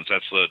on the bonds.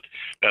 That's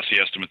the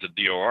estimate that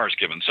DOR has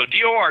given. So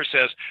DOR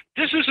says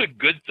this is a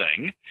good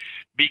thing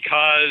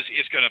because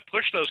it's going to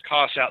push those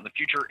costs out in the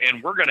future,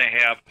 and we're going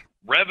to have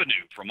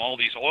revenue from all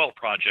these oil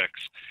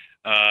projects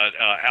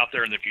out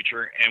there in the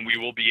future, and we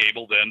will be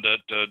able then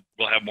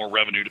we'll have more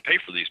revenue to pay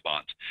for these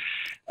bonds.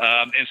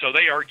 And so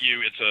they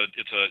argue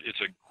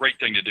it's a great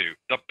thing to do.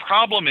 The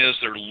problem is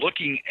they're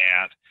looking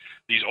at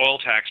these oil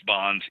tax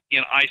bonds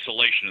in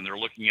isolation, and they're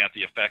looking at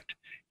the effect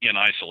in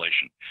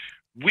isolation.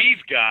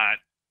 We've got,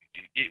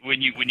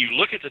 when you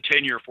look at the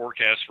 10-year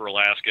forecast for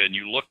Alaska and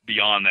you look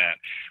beyond that,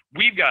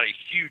 we've got a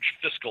huge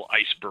fiscal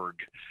iceberg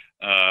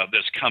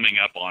that's coming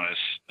up on us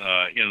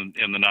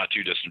in the not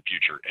too distant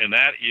future, and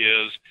that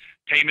is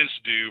payments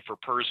due for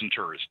PERS and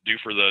TERS, due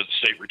for the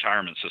state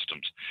retirement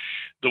systems.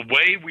 The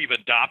way we've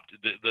adopted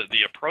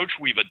the approach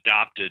we've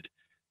adopted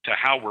to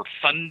how we're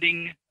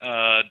funding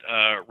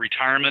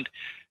retirement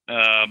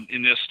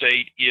in this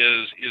state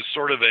is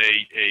sort of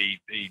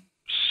a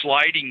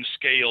sliding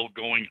scale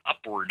going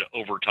upward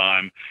over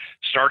time,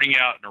 starting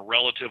out in a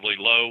relatively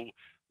low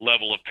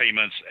level of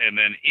payments and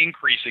then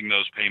increasing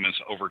those payments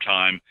over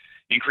time,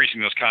 increasing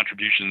those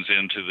contributions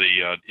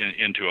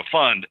into a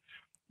fund.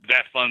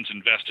 That fund's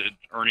invested,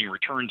 earning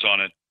returns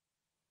on it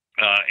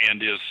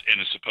and is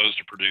supposed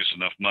to produce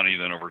enough money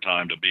then over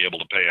time to be able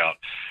to pay out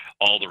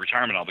all the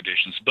retirement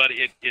obligations. But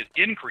it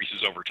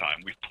increases over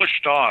time. We've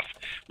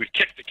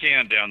kicked the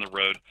can down the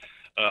road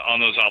on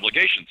those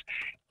obligations.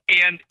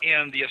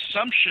 And the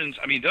assumptions,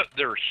 I mean,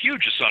 there are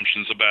huge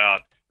assumptions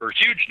or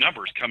huge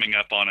numbers coming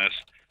up on us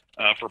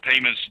for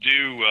payments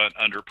due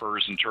under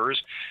PERS and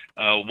TERS.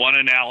 One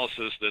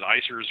analysis that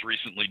ICER has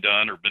recently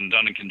done, or been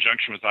done in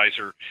conjunction with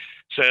ICER,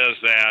 says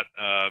that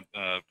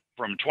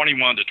from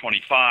 21 to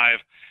 25,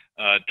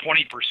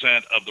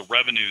 20% of the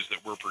revenues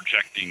that we're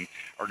projecting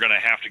are going to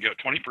have to go,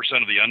 20%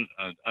 of the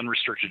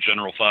unrestricted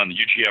general fund, the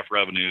UGF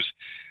revenues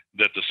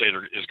that the state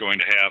is going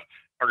to have,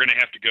 are going to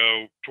have to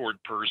go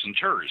toward PERS and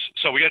TERS.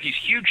 So we got these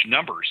huge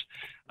numbers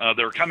that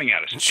are coming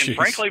at us. Jeez. And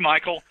frankly,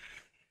 Michael,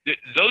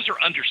 those are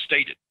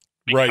understated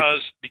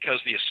because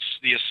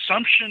the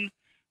assumption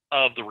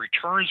of the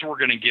returns we're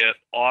going to get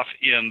off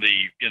in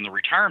the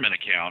retirement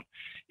account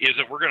is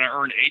that we're going to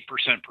earn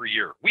 8% per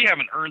year. We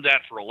haven't earned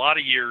that for a lot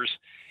of years.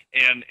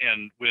 And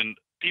when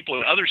people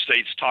in other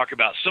states talk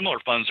about similar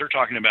funds, they're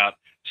talking about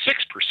 6%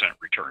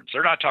 returns.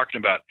 They're not talking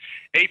about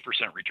 8%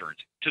 returns.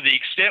 To the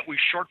extent we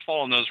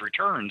shortfall in those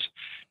returns,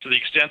 to the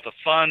extent the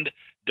fund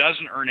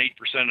doesn't earn 8%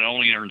 and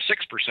only earns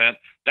 6%,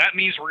 that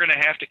means we're going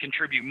to have to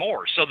contribute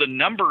more. So the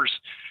numbers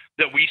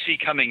that we see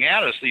coming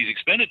at us, these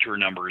expenditure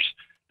numbers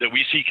that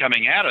we see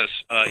coming at us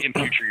in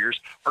future years,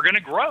 are going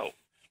to grow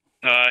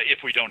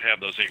if we don't have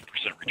those 8%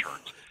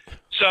 returns.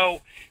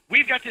 So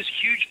we've got this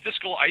huge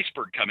fiscal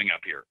iceberg coming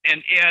up here.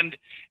 And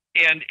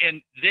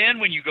then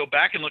when you go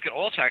back and look at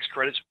oil tax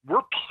credits,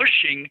 we're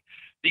pushing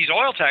these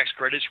oil tax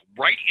credits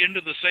right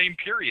into the same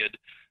period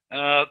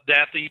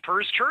that the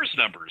PERS TERS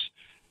numbers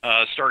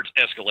start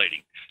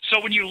escalating.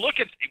 So when you look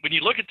at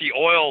the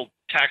oil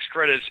tax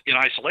credits in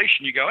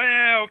isolation, you go,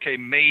 okay,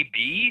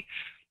 maybe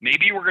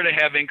we're going to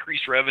have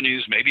increased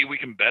revenues. Maybe we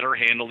can better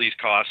handle these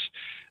costs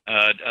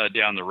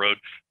down the road.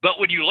 But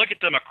when you look at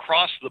them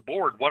across the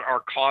board, what our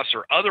costs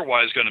are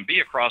otherwise going to be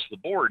across the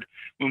board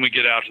when we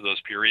get out to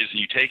those periods, and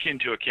you take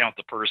into account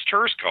the PERS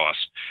TERS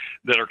costs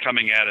that are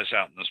coming at us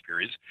out in those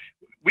periods,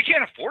 we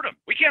can't afford them.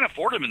 We can't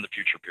afford them in the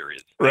future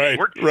periods. Right.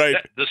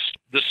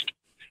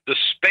 The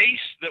space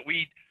that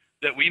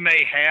we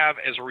may have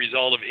as a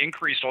result of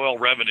increased oil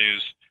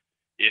revenues,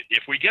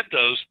 if we get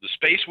those, the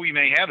space we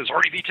may have is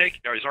already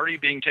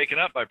being taken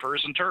up by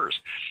PERS and TERS.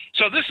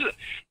 So this is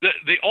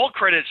the oil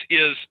credits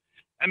is,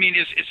 I mean,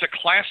 it's a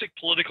classic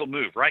political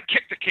move, right?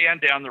 Kick the can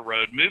down the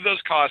road, move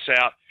those costs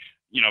out,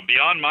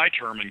 beyond my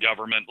term in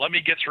government. Let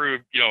me get through,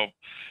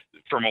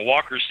 from a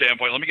Walker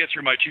standpoint, let me get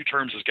through my 2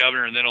 terms as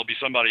governor, and then it'll be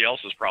somebody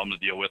else's problem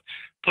to deal with.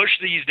 Push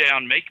these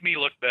down, make me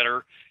look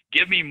better.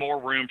 Give me more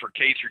room for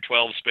K through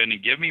 12 spending.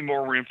 Give me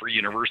more room for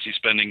university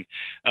spending.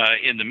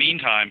 In the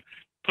meantime,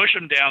 push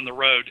them down the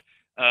road.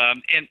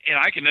 And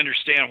I can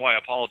understand why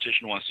a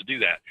politician wants to do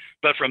that.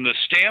 But from the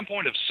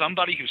standpoint of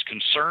somebody who's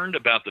concerned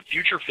about the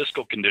future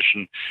fiscal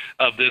condition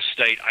of this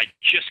state, I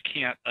just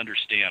can't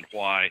understand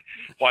why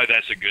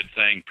that's a good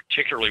thing,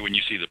 particularly when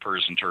you see the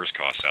PERS and TERS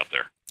costs out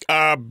there.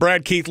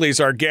 Brad Keithley is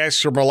our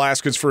guest from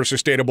Alaskans for a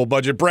Sustainable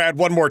Budget. Brad,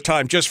 one more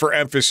time, just for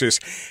emphasis,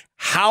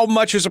 how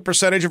much is a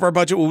percentage of our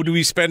budget would we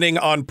be spending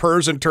on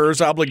PERS and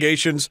TERS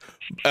obligations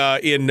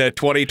in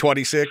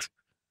 2026?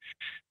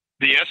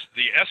 The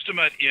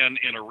estimate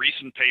in a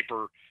recent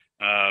paper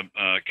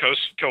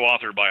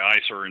co-authored by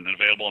ICER and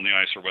available on the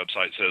ICER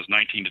website says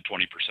 19 to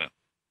 20%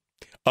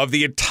 of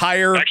the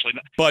entire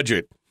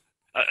budget.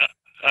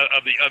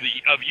 Of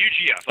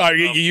UGF,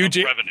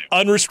 of revenue.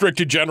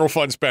 Unrestricted general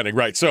fund spending,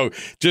 right? So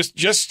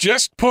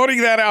just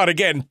putting that out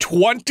again,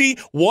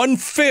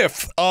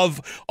 1/5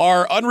 of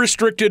our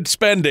unrestricted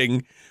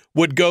spending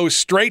would go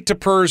straight to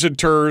PERS and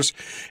TERS.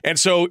 And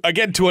so,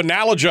 again, to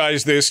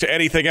analogize this to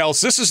anything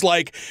else, this is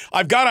like,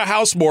 I've got a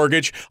house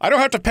mortgage. I don't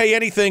have to pay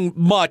anything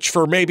much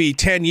for maybe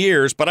 10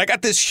 years, but I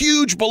got this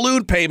huge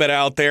balloon payment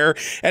out there,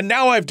 and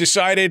now I've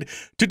decided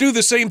to do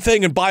the same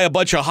thing and buy a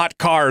bunch of hot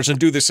cars and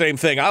do the same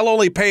thing. I'll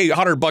only pay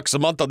 $100 a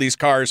month on these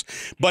cars,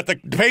 but the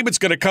payment's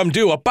going to come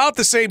due about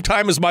the same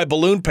time as my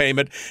balloon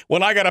payment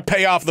when I got to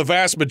pay off the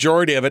vast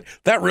majority of it.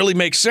 That really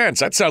makes sense.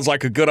 That sounds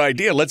like a good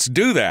idea. Let's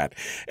do that.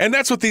 And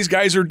that's what these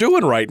guys are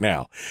doing right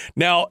now.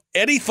 Now,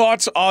 any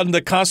thoughts on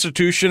the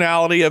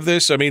constitutionality of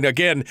this? I mean,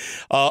 again,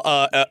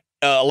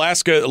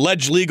 Alaska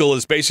Ledge Legal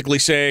is basically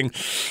saying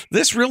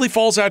this really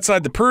falls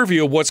outside the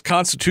purview of what's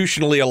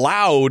constitutionally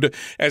allowed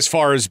as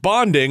far as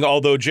bonding,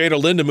 although Jada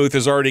Lindemuth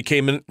has already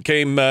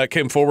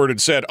came forward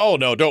and said, oh,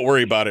 no, don't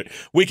worry about it.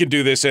 We can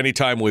do this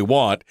anytime we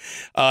want.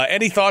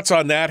 Any thoughts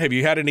on that? Have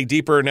you had any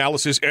deeper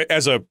analysis?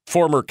 As a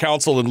former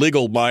counsel and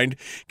legal mind,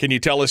 can you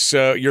tell us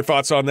your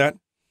thoughts on that?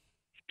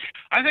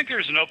 I think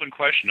there's an open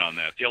question on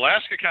that. The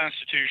Alaska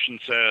Constitution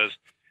says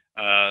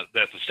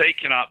that the state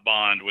cannot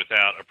bond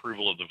without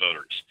approval of the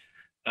voters,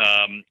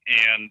 and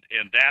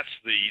that's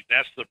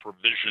the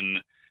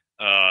provision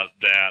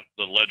that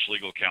the Ledge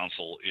Legal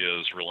Counsel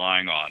is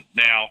relying on.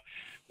 Now,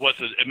 what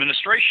the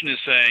administration is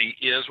saying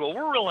is, well,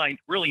 we're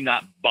really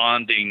not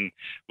bonding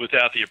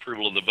without the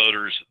approval of the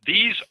voters.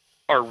 These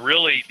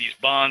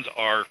bonds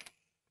are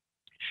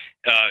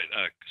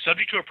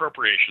Subject to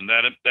appropriation.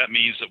 That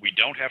means that we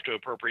don't have to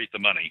appropriate the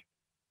money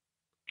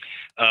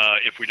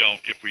if we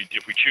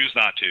choose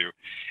not to,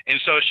 and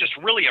so it's just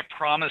really a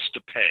promise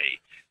to pay.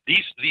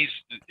 These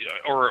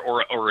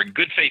or a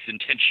good faith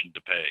intention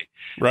to pay.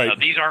 Right.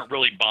 These aren't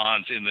really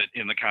bonds in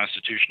the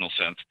constitutional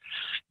sense.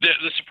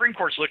 The Supreme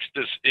Court's looked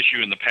at this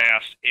issue in the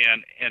past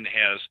and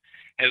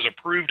has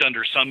approved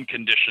under some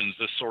conditions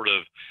this sort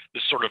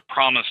of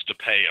promise to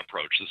pay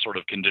approach, this sort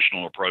of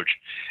conditional approach,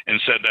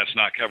 and said that's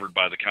not covered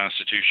by the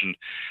Constitution.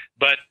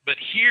 But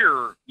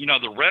here,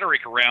 the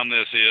rhetoric around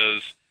this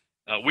is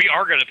we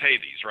are going to pay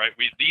these, right?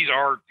 These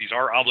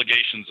are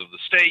obligations of the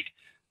state.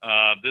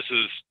 This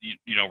is,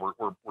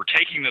 we're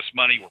taking this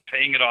money, we're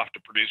paying it off to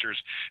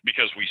producers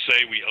because we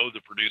say we owe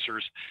the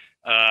producers,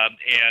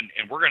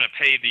 and we're going to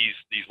pay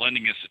these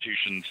lending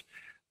institutions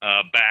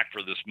back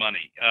for this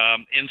money.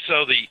 And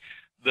so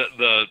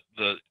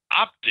the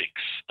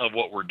optics of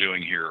what we're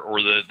doing here,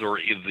 or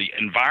the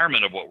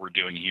environment of what we're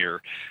doing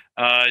here,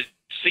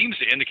 seems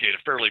to indicate a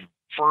fairly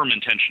firm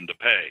intention to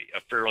pay,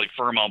 a fairly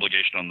firm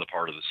obligation on the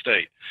part of the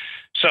state.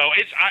 So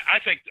I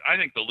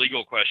think the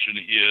legal question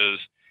is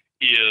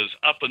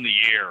up in the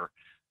air.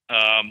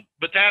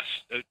 But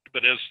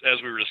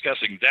as we were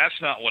discussing,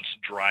 that's not what's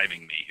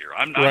driving me here.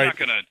 I'm not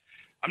going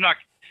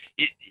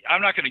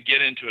to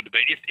get into a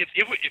debate. If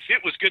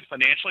it was good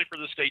financially for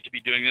the state to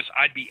be doing this,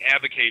 I'd be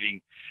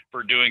advocating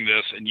for doing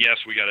this. And yes,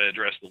 we got to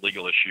address the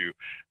legal issue.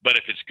 But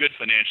if it's good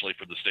financially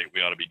for the state,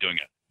 we ought to be doing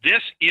it.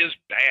 This is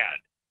bad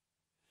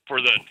for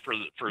the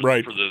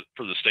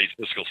state's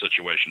fiscal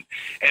situation,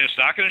 and it's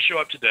not going to show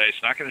up today.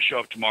 It's not going to show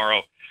up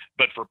tomorrow.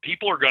 But for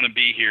people who are going to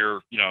be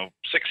here,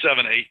 6,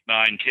 7, 8,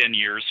 9, 10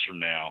 years from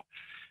now,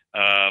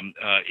 they're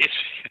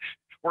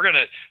going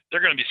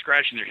to be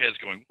scratching their heads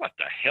going, what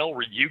the hell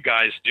were you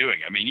guys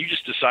doing? I mean, you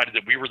just decided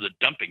that we were the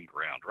dumping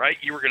ground, right?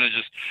 You were going to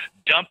just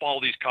dump all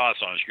these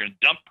costs on us. You're going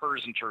to dump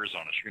PERS and TERS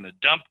on us. You're going to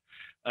dump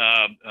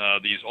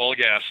these oil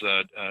gas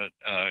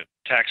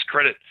tax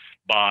credit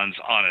bonds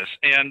on us.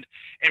 And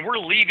we're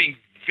leaving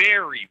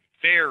very,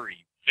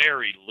 very,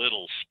 very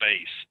little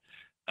space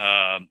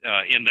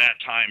in that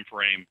time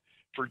frame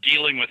for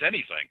dealing with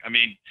anything. I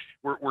mean,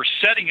 we're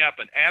setting up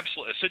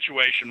a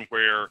situation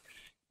where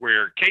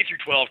K through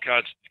 12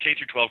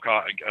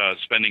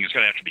 spending is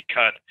going to have to be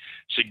cut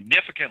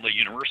significantly.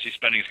 University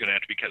spending is going to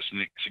have to be cut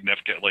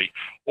significantly,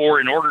 or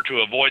in order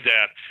to avoid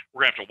that,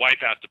 we're going to have to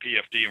wipe out the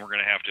PFD and we're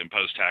going to have to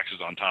impose taxes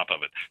on top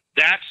of it.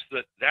 That's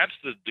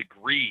the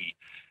degree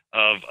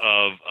of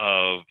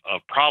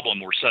problem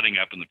we're setting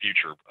up in the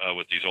future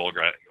with these oil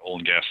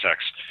and gas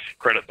tax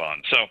credit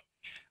bonds. So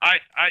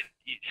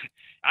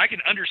I can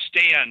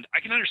understand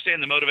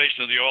the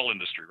motivation of the oil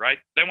industry, right?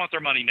 They want their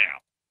money now.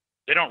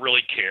 They don't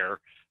really care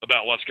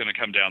about what's going to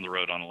come down the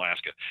road on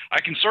Alaska. I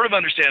can sort of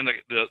understand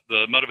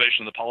the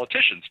motivation of the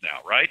politicians now,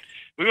 right?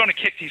 We want to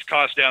kick these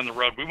costs down the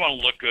road. We want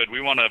to look good. We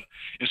want to,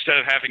 instead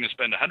of having to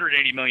spend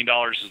 $180 million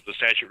as the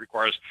statute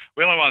requires,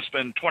 we only want to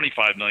spend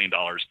 $25 million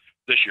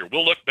this year.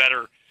 We'll look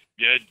better.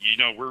 Yeah,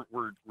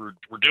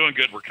 we're doing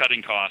good. We're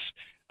cutting costs.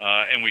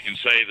 And we can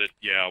say that,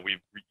 yeah,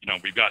 we've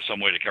got some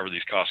way to cover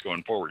these costs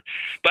going forward.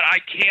 But I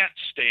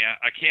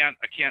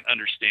can't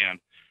understand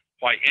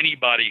why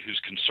anybody who's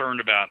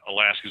concerned about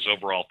Alaska's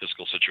overall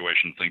fiscal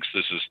situation thinks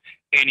this is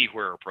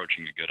anywhere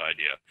approaching a good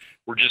idea.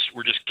 We're just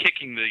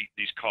kicking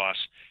these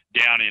costs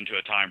down into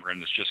a time frame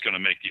that's just going to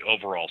make the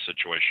overall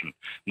situation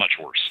much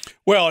worse.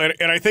 Well,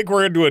 and I think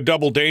we're into a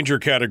double danger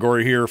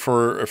category here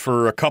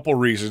for a couple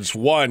reasons.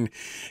 One,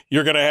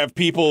 you're going to have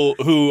people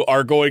who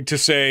are going to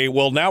say,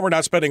 well, now we're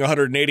not spending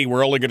 180,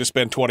 we're only going to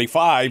spend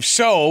 25.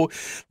 So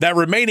that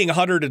remaining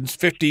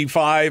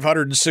 155,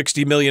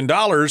 $160 million,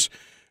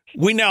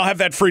 we now have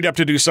that freed up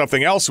to do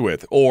something else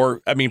with, or,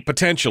 I mean,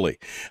 potentially.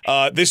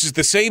 This is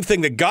the same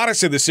thing that got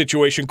us in this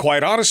situation,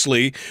 quite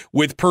honestly,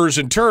 with PERS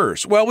and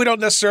TERS. Well, we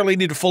don't necessarily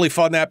need to fully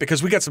fund that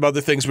because we got some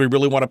other things we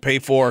really want to pay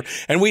for,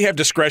 and we have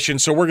discretion,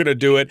 so we're going to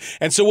do it,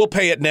 and so we'll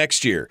pay it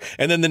next year.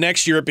 And then the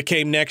next year it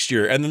became next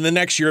year, and then the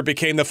next year it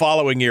became the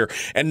following year,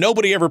 and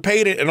nobody ever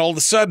paid it, and all of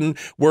a sudden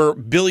we're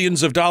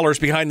billions of dollars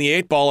behind the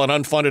eight ball on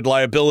unfunded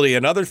liability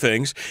and other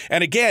things.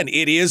 And again,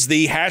 it is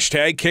the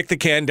hashtag kick the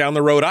can down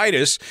the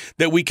road-itis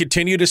that we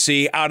continue to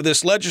see out of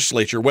this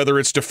legislature, whether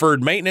it's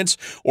deferred maintenance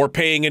or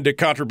paying into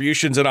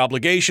contributions and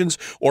obligations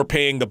or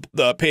paying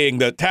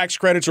the tax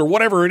credits or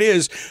whatever it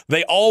is.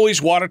 They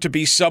always want it to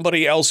be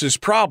somebody else's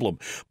problem.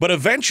 But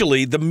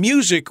eventually the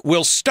music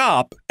will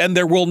stop and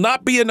there will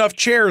not be enough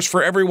chairs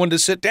for everyone to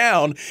sit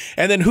down.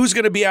 And then who's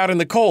going to be out in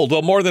the cold?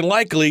 Well, more than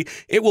likely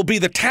it will be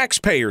the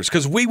taxpayers,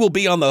 because we will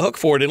be on the hook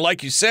for it. And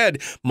like you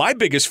said, my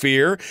biggest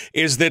fear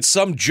is that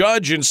some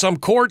judge in some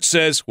court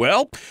says,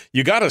 well,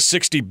 you got a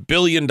 $60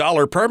 billion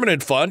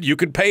permanent fund, you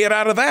could pay it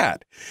out of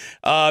that.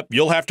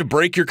 You'll have to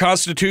break your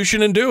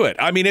constitution and do it.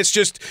 I mean, it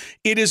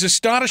is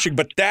astonishing,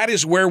 but that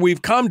is where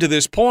we've come to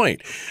this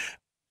point.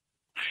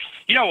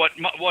 You know what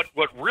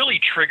really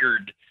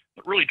triggered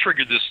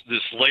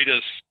this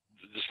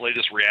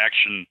latest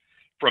reaction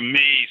from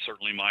me,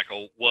 certainly,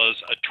 Michael, was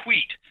a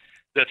tweet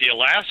that the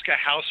Alaska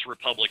House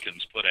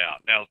Republicans put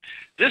out. Now,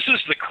 this is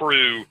the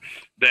crew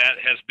that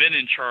has been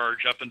in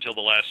charge up until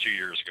the last 2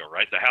 years ago,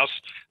 right? The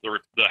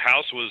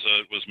House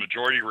was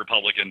majority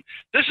Republican.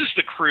 This is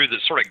the crew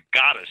that sort of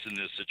got us in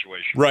this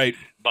situation, right?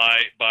 By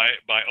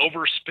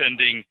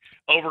overspending,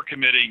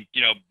 overcommitting,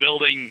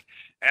 building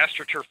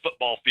AstroTurf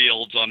football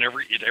fields at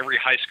every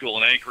high school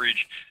in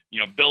Anchorage,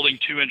 building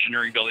 2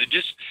 engineering buildings,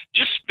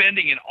 just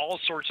spending in all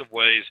sorts of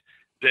ways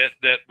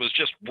that was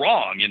just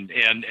wrong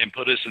and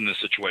put us in this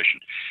situation.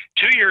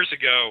 2 years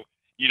ago,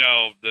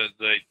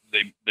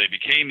 they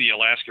became the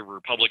Alaska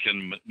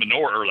Republican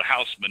minority, or the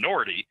House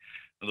minority,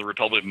 the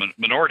Republican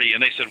minority,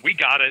 and they said, we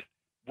got it.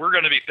 We're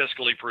going to be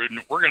fiscally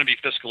prudent. We're going to be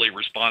fiscally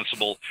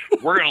responsible.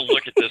 We're going to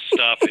look at this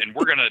stuff, and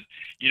we're going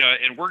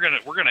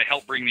to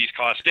help bring these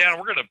costs down.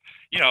 We're going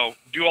to,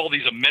 do all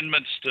these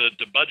amendments to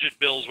budget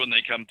bills when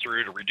they come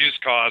through to reduce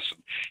costs.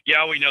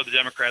 Yeah, we know the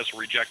Democrats will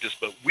reject us,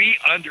 but we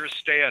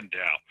understand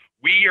now.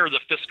 We are the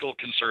fiscal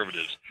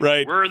conservatives.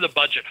 Right. We're the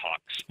budget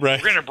hawks.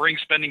 Right. We're going to bring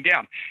spending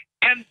down.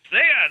 And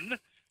then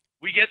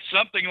we get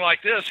something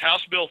like this,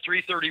 House Bill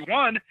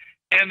 331,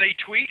 and they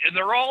tweet, and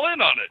they're all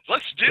in on it.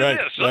 Let's do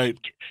this. Right.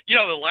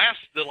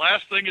 The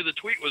last thing of the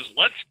tweet was,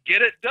 let's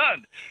get it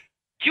done.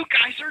 You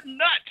guys are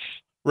nuts.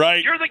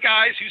 Right. You're the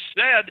guys who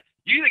said,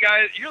 you're the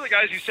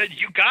guys who said,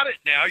 you got it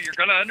now. You're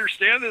going to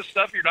understand this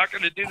stuff. You're not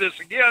going to do this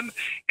again.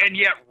 And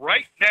yet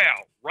right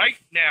now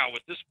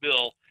with this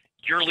bill,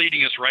 you're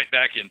leading us right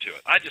back into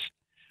it.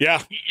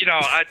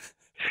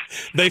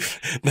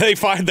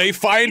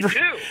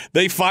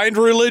 They find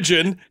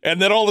religion,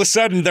 and then all of a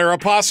sudden they're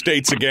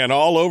apostates again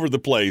all over the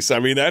place. I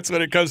mean, that's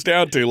what it comes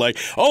down to. Like,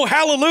 oh,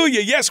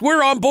 hallelujah, yes,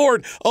 we're on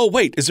board. Oh,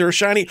 wait, is there a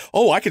shiny?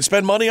 Oh, I can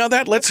spend money on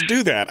that. Let's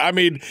do that. I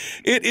mean,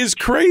 it is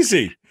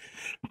crazy.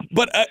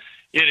 But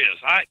it is.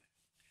 I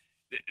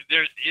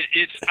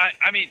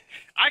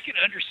can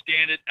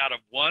understand it out of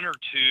 1 or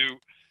 2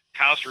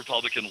 House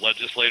Republican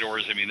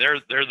legislators. I mean, they're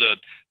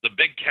the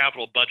big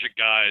capital budget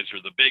guys, or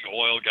the big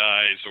oil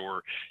guys,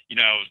 or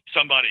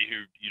somebody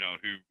who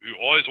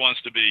always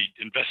wants to be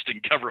investing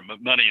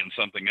government money in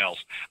something else.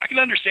 I can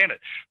understand it,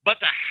 but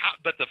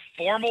the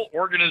formal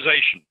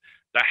organization,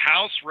 the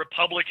House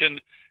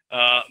Republican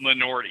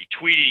minority,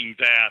 tweeting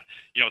that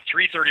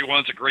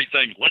 331 is a great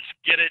thing. Let's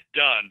get it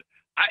done.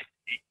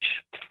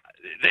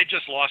 They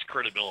just lost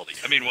credibility.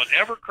 I mean,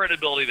 whatever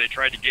credibility they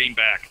tried to gain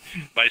back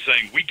by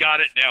saying, we got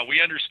it now,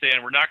 we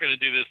understand, we're not going to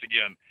do this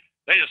again,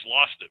 they just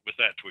lost it with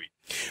that tweet.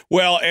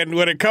 Well, and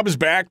when it comes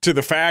back to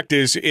the fact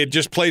is, it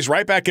just plays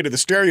right back into the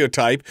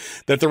stereotype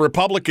that the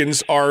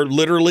Republicans are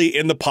literally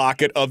in the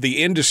pocket of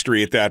the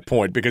industry at that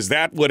point, because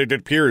that's what it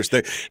appears.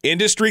 The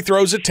industry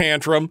throws a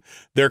tantrum,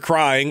 they're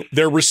crying,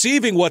 they're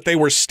receiving what they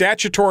were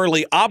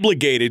statutorily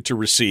obligated to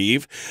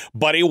receive,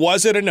 but it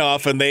wasn't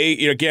enough, and they,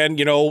 again,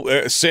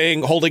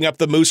 holding up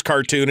the moose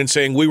cartoon and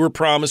saying, we were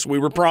promised,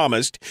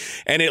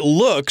 and it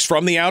looks,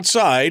 from the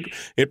outside,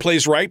 it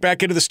plays right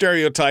back into the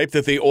stereotype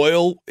that the oil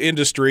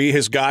industry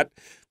has got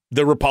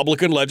the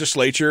Republican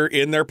legislature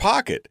in their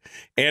pocket,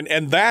 and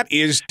that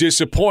is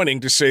disappointing,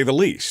 to say the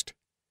least.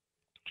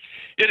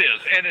 It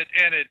is, and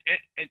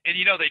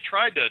they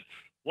tried to.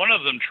 One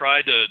of them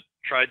tried to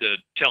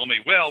tell me,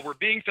 well, we're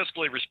being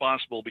fiscally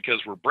responsible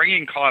because we're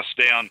bringing costs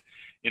down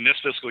in this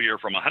fiscal year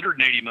from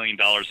 $180 million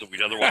that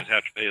we'd otherwise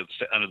have to pay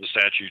under the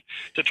statute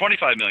to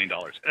 $25 million.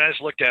 And I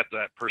just looked at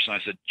that person. I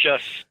said,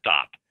 just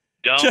stop.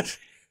 Don't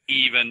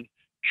even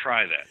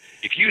try that.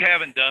 If you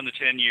haven't done the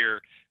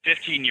 10-year,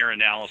 15-year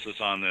analysis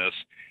on this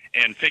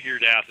and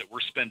figured out that we're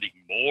spending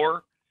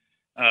more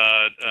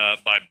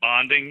by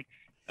bonding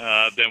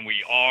than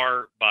we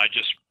are by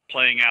just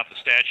playing out the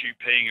statute,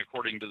 paying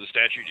according to the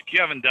statute, if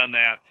you haven't done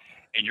that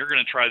and you're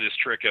going to try this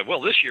trick of,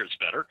 well, this year it's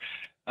better,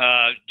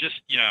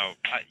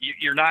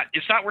 you're not.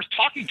 It's not worth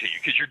talking to you,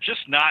 because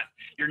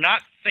you're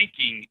not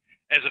thinking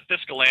as a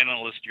fiscal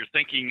analyst. You're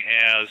thinking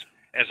as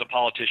a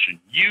politician.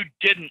 You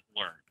didn't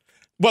learn.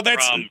 Well,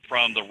 that's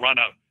from the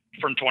run-up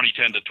from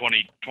 2010 to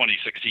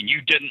 2016. You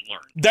didn't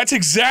learn. That's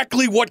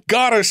exactly what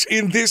got us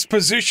in this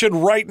position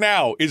right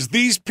now, is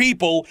these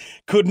people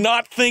could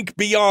not think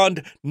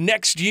beyond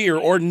next year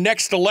or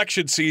next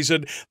election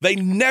season. They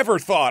never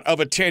thought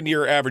of a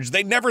 10-year average.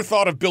 They never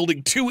thought of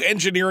building 2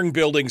 engineering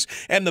buildings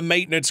and the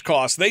maintenance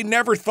costs. They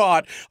never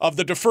thought of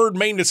the deferred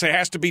maintenance that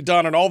has to be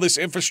done on all this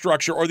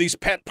infrastructure or these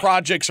pet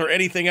projects or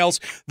anything else.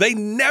 They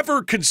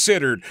never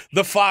considered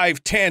the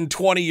 5, 10,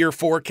 20-year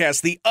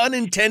forecast, the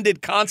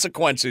unintended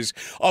consequences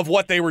of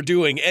what they were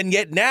doing. And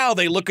yet now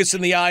they look us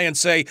in the eye and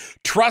say,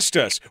 trust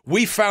us,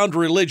 we found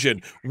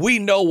religion. We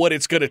know what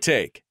it's going to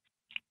take.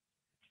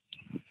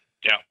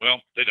 Yeah,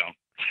 well, they don't.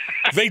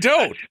 They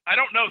don't. I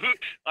don't know who.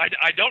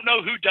 I don't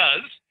know who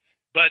does,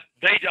 but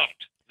they don't.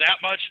 That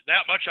much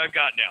I've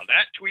got now.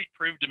 That tweet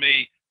proved to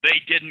me they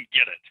didn't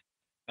get it,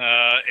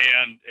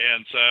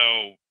 and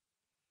so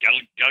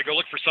gotta go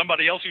look for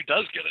somebody else who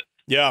does get it.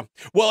 Yeah.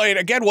 Well, and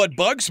again, what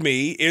bugs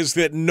me is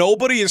that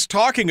nobody is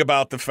talking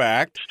about the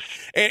fact,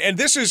 and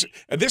this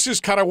is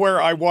kind of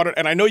where I want to,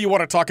 and I know you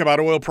want to talk about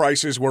oil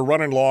prices. We're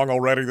running long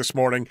already this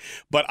morning,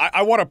 but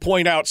I want to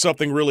point out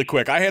something really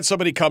quick. I had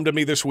somebody come to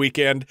me this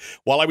weekend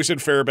while I was in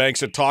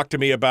Fairbanks and talk to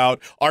me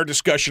about our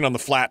discussion on the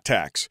flat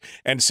tax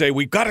and say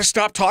we've got to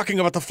stop talking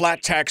about the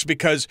flat tax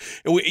because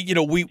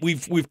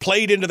we've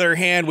played into their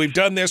hand. We've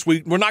done this.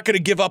 We're not going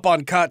to give up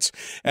on cuts.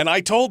 And I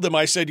told them,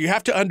 I said, you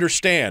have to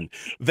understand,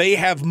 they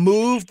have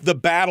moved the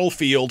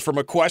battlefield from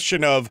a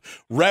question of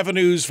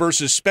revenues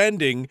versus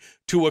spending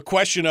to a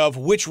question of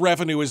which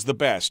revenue is the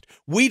best.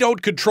 We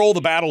don't control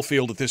the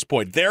battlefield at this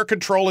point. They're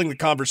controlling the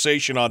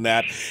conversation on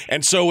that.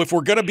 And so if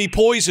we're going to be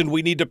poisoned,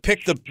 we need to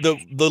pick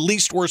the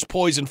least worst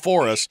poison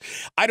for us.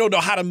 I don't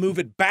know how to move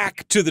it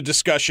back to the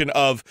discussion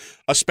of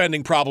a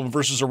spending problem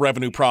versus a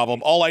revenue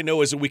problem. All I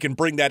know is that we can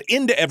bring that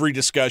into every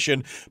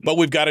discussion, but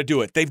we've got to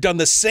do it. They've done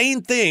the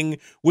same thing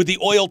with the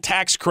oil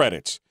tax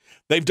credits.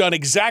 They've done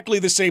exactly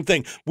the same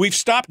thing. We've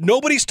stopped.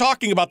 Nobody's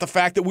talking about the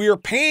fact that we are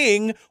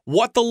paying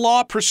what the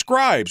law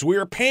prescribes. We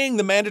are paying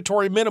the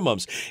mandatory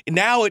minimums.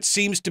 Now it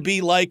seems to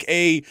be like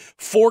a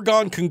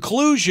foregone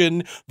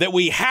conclusion that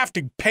we have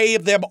to pay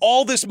them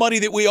all this money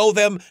that we owe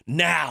them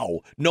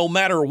now, no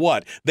matter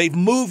what. They've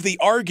moved the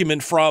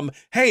argument from,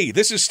 hey,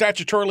 this is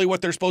statutorily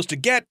what they're supposed to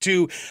get,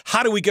 to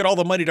how do we get all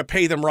the money to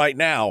pay them right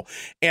now?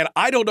 And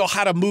I don't know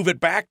how to move it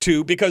back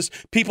to, because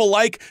people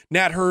like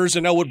Nat Herz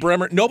and Elwood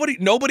Bremer,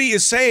 nobody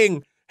is saying,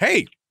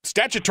 hey,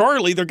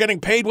 statutorily, they're getting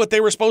paid what they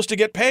were supposed to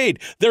get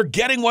paid. They're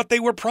getting what they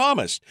were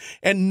promised,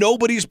 and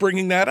nobody's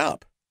bringing that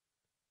up.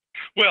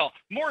 Well,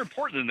 more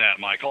important than that,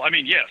 Michael, I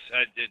mean, yes,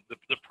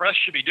 the press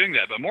should be doing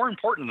that, but more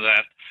important than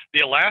that, the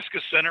Alaska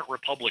Senate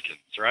Republicans,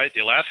 right? The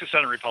Alaska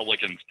Senate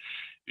Republicans,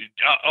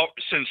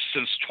 since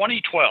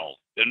 2012,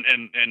 and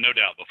no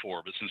doubt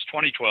before, but since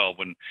 2012,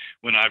 when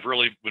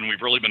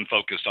we've really been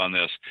focused on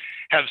this,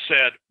 have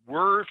said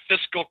we're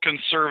fiscal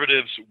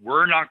conservatives.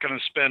 We're not going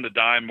to spend a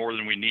dime more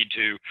than we need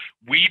to.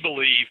 We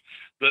believe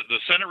that the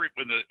Senate,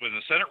 when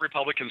the Senate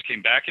Republicans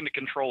came back into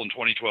control in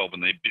 2012,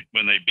 when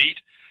they beat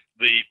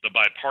the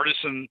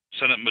bipartisan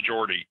Senate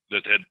majority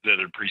that had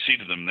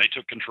preceded them, they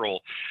took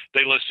control.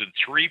 They listed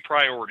three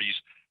priorities,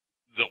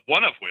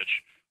 one of which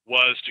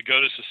was to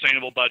go to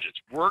sustainable budgets.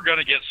 We're going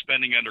to get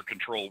spending under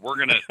control. We're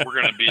going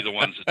to be the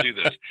ones that do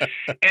this.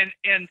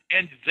 And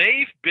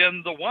they've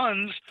been the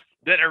ones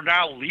that are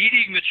now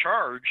leading the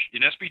charge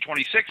in SB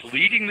 26,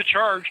 leading the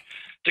charge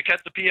to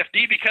cut the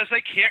PFD because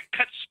they can't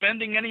cut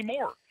spending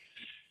anymore.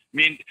 I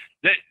mean,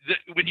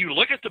 when you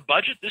look at the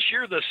budget this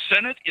year, the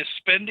Senate is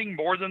spending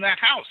more than the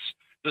House.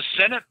 The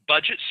Senate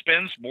budget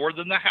spends more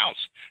than the House.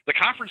 The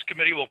conference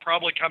committee will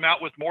probably come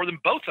out with more than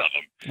both of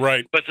them.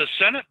 Right. But the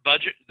Senate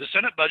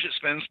budget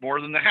spends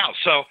more than the House.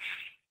 So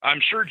I'm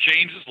sure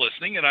James is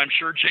listening, and I'm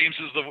sure James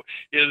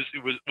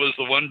was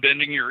the one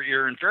bending your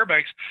ear in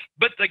Fairbanks.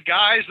 But the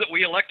guys that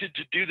we elected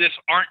to do this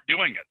aren't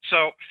doing it.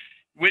 So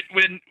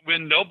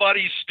when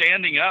nobody's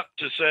standing up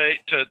to say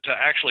to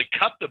actually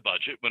cut the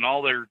budget, when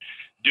all they're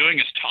doing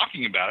is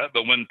talking about it,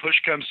 but when push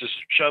comes to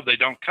shove, they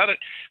don't cut it.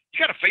 You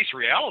got to face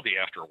reality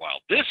after a while.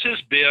 This has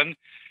been,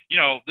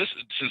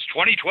 since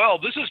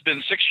 2012. This has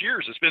been 6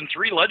 years. It's been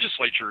three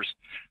legislatures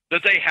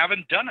that they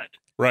haven't done it.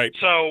 Right.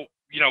 So,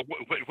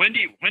 when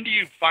do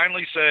you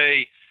finally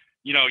say,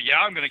 yeah,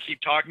 I'm going to keep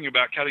talking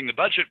about cutting the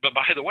budget, but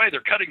by the way, they're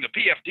cutting the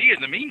PFD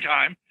in the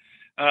meantime,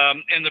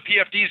 and the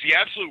PFD is the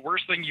absolute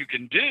worst thing you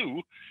can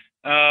do.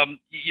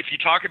 If you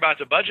talk about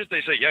the budget,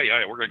 they say,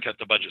 yeah, we're going to cut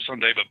the budget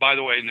someday. But by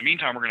the way, in the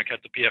meantime, we're going to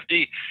cut the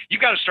PFD.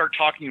 You've got to start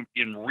talking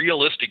in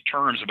realistic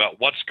terms about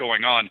what's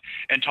going on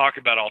and talk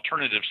about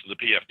alternatives to the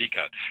PFD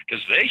cut,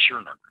 because they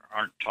sure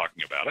aren't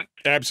talking about it.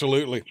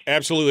 Absolutely.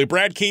 Absolutely.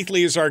 Brad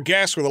Keithley is our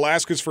guest with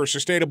Alaskans for a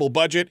Sustainable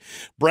Budget.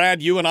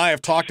 Brad, you and I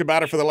have talked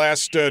about it for the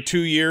last 2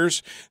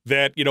 years,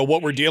 that,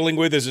 what we're dealing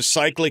with is a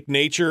cyclic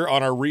nature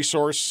on our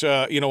resource,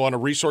 on a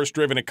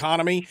resource-driven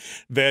economy,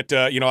 that,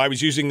 I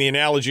was using the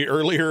analogy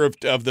earlier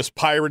of this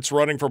pirates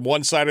running from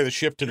one side of the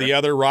ship to the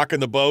other, rocking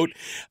the boat.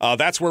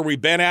 That's where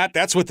we've been at.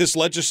 That's what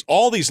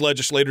all these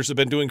legislators have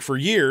been doing for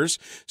years,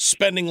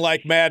 spending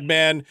like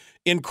madmen,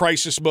 in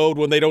crisis mode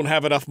when they don't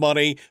have enough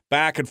money,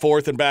 back and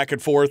forth and back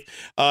and forth.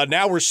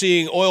 Now we're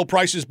seeing oil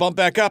prices bump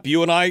back up.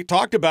 You and I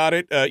talked about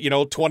it,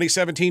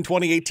 2017,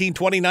 2018,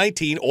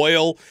 2019,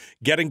 oil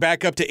getting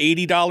back up to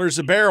 $80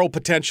 a barrel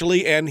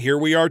potentially, and here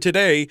we are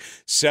today,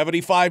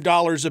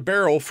 $75 a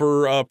barrel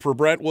for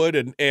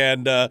Brentwood,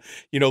 and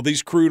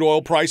these crude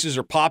oil prices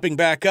are popping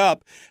back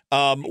up.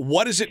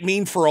 What does it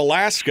mean for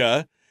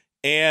Alaska?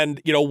 And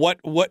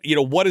what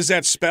does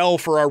that spell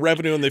for our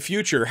revenue in the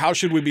future? How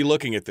should we be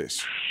looking at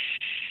this?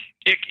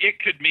 It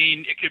could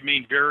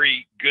mean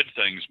very good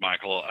things,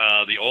 Michael.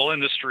 The oil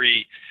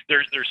industry,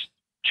 there's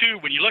two.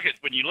 When you look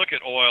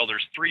at oil,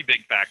 there's three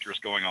big factors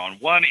going on.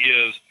 One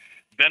is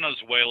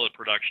Venezuela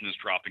production is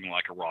dropping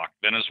like a rock.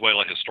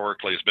 Venezuela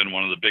historically has been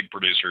one of the big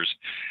producers,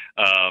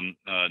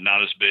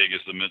 not as big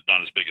as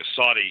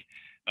Saudi.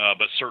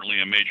 but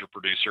certainly a major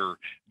producer.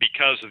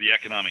 Because of the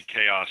economic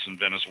chaos in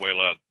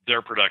Venezuela,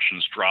 their production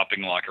is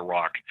dropping like a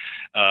rock.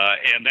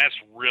 And that's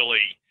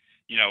really,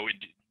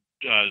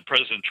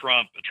 President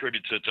Trump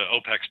attributes it to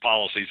OPEC's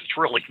policies. It's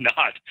really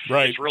not.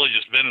 Right. It's really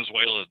just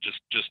Venezuela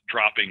just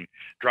dropping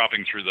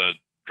through the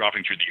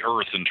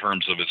earth in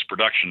terms of its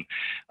production.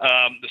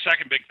 The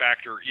second big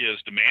factor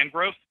is demand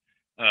growth.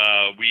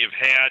 We have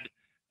had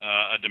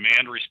a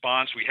demand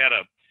response. We had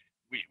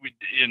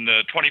in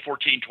the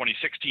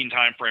 2014-2016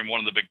 timeframe, one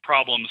of the big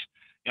problems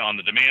on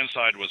the demand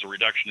side was a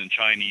reduction in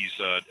Chinese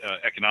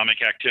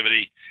economic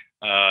activity,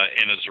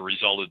 and as a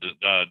result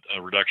of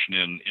a reduction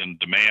in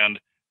demand,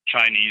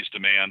 Chinese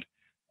demand,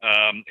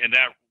 and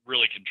that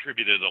really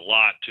contributed a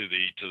lot to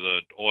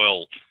the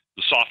oil,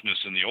 the softness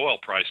in the oil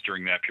price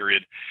during that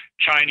period.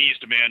 Chinese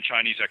demand,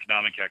 Chinese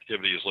economic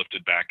activity has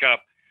lifted back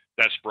up.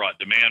 That's brought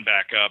demand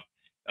back up,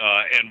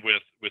 and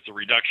with the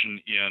reduction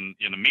in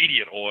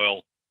immediate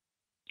oil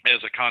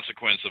as a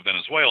consequence of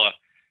Venezuela,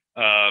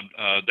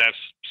 that's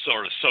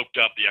sort of soaked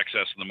up the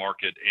excess in the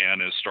market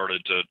and has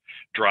started to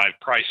drive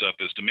price up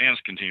as demands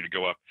continue to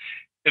go up.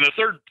 And the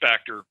third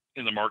factor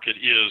in the market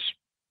is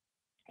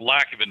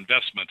lack of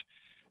investment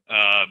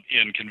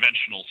in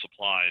conventional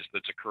supplies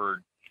that's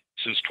occurred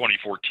since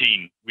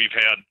 2014. We've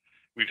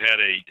had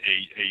a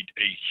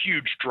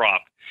huge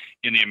drop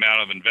in the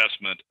amount of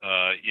investment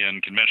in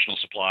conventional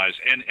supplies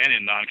and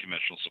in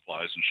non-conventional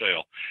supplies in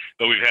shale.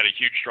 But we've had a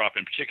huge drop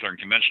in particular in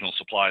conventional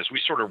supplies. We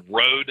sort of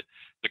rode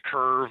the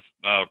curve,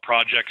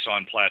 projects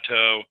on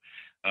plateau,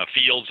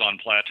 fields on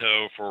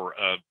plateau for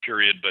a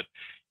period, but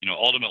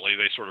ultimately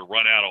they sort of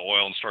run out of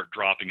oil and start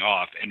dropping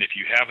off. And if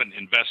you haven't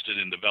invested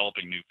in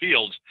developing new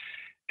fields,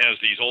 as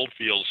these old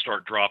fields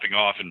start dropping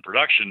off in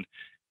production,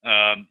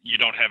 you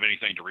don't have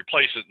anything to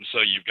replace it, and so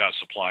you've got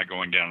supply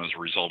going down as a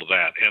result of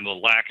that. And the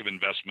lack of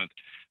investment,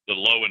 the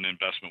low in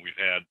investment we've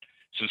had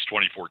since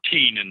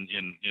 2014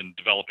 in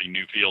developing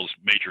new fields,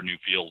 major new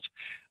fields,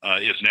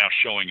 is now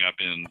showing up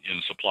in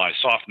supply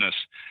softness,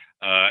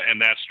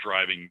 and that's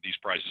driving these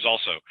prices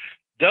also.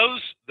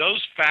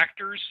 Those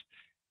factors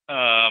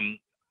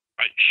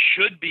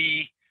should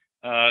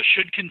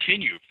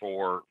continue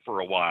for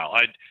a while.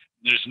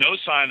 There's no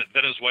sign that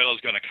Venezuela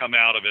is going to come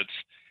out of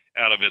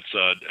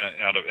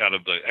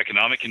the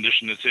economic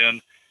condition it's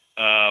in.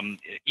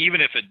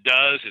 Even if it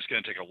does, it's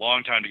going to take a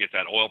long time to get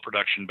that oil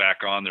production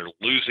back on. They're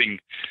losing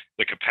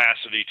the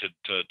capacity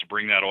to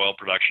bring that oil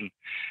production.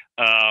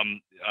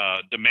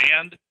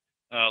 Demand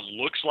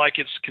looks like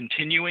it's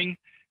continuing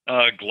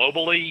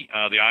globally.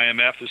 The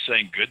IMF is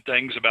saying good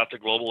things about the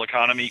global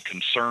economy,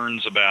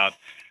 concerns about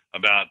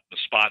the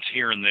spots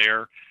here and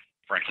there.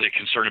 Frankly, a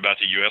concern about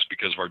the U.S.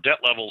 because of our debt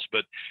levels,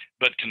 but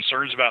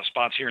concerns about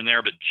spots here and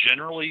there. But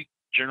generally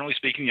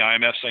speaking, the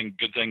IMF saying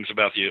good things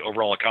about the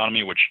overall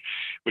economy,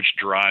 which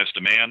drives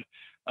demand.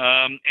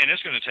 And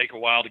it's going to take a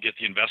while to get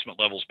the investment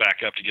levels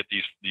back up to get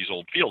these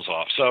old fields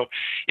off. So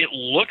it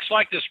looks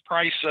like this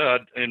price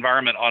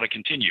environment ought to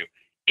continue.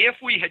 If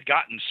we had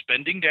gotten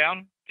spending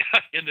down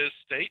in this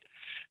state,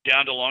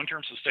 down to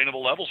long-term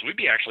sustainable levels, we'd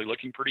be actually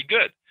looking pretty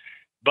good.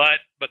 But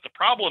the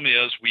problem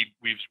is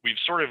we've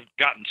sort of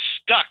gotten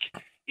stuck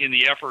in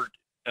the effort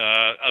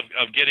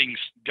of getting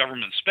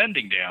government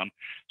spending down.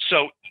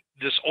 So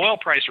this oil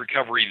price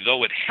recovery,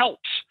 though it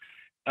helps,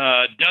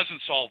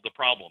 doesn't solve the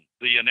problem.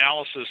 The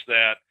analysis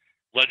that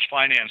Ledge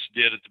Finance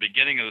did at the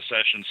beginning of the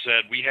session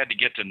said we had to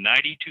get to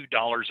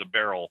 $92 a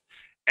barrel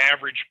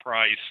average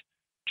price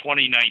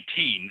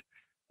 2019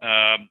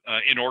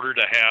 in order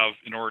to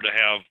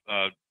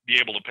be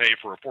able to pay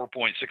for a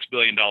 $4.6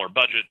 billion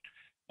budget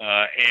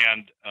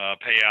and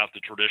pay out the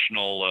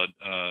traditional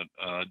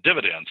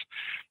dividends.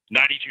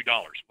 $92.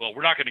 Well,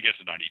 we're not going to get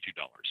to $92.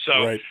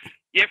 So right.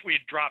 If we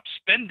drop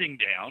spending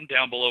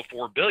down below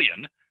 $4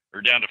 billion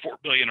or down to $4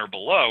 billion or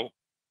below,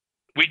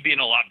 we'd be in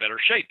a lot better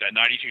shape. That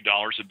 $92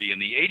 would be in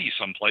the 80s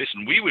someplace,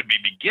 and we would be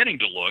beginning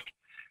to look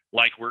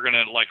like we're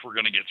gonna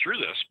get through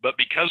this. But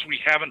because we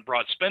haven't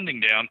brought spending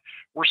down,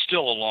 we're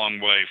still a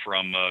long way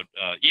from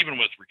even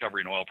with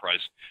recovery in oil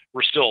price,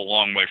 we're still a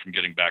long way from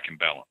getting back in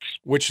balance.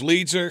 Which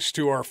leads us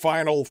to our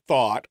final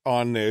thought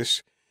on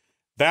this.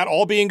 That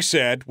all being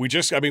said, we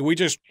just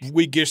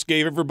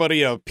gave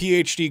everybody a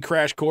PhD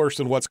crash course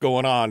in what's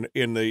going on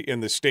in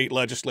the state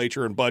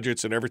legislature and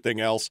budgets and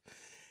everything else.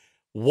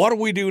 What do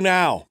we do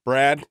now,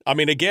 Brad? I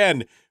mean,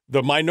 again,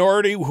 the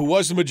minority who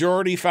was the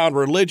majority found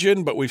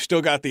religion, but we've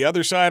still got the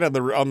other side on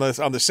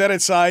the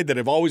Senate side that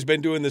have always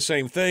been doing the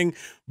same thing: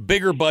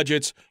 bigger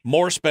budgets,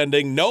 more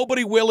spending.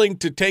 Nobody willing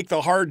to take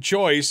the hard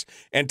choice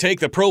and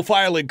take the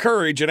profiling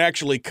courage and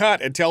actually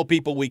cut and tell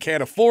people we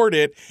can't afford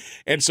it.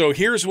 And so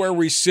here's where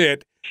we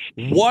sit.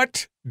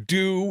 What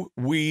do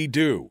we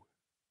do?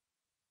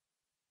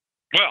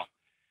 Well,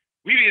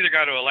 we've either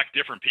got to elect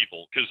different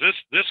people, because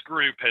this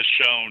group has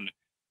shown.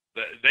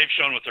 They've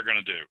shown what they're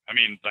going to do. I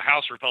mean, the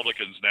House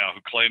Republicans now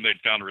who claim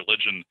they'd found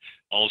religion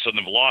all of a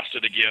sudden have lost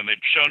it again.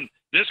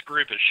 This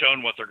group has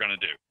shown what they're going to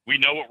do. We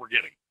know what we're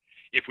getting.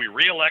 If we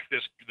reelect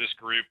this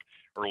group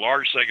or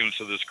large segments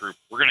of this group,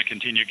 we're going to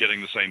continue getting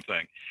the same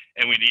thing.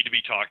 And we need to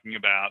be talking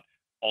about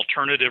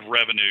alternative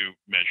revenue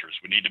measures.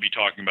 We need to be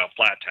talking about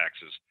flat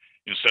taxes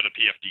instead of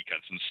PFD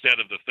cuts, instead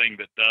of the thing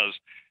that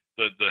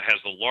has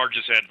the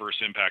largest adverse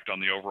impact on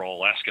the overall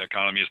Alaska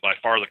economy, is by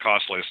far the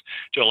costliest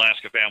to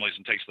Alaska families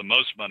and takes the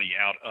most money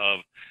out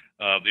of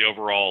the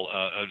overall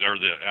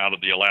out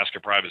of the Alaska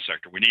private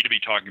sector. We need to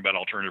be talking about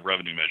alternative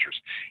revenue measures.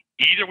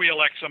 Either we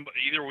elect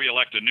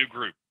a new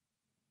group,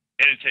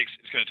 and it's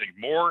going to take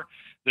more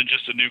than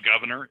just a new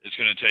governor. It's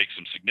going to take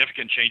some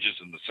significant changes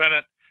in the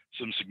Senate,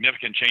 some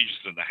significant changes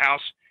in the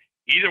House.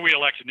 Either we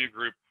elect a new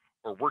group,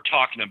 or we're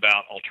talking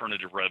about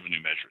alternative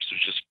revenue measures.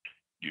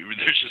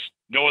 There's just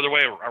no other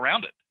way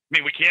around it. I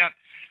mean, we can't.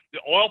 The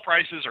oil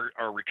prices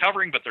are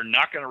recovering, but they're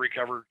not going to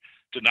recover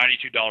to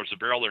 $92 a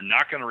barrel. They're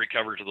not going to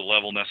recover to the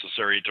level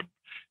necessary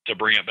to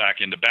bring it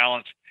back into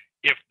balance.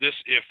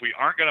 If we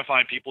aren't going to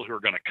find people who are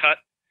going to cut,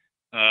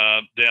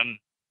 then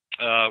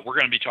we're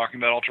going to be talking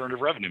about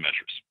alternative revenue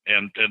measures.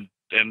 And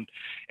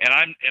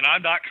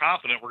I'm not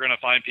confident we're going to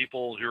find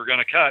people who are going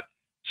to cut.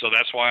 So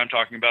that's why I'm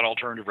talking about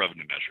alternative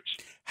revenue measures.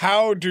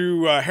 How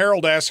do,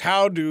 Harold asks,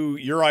 how do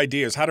your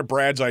ideas, how do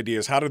Brad's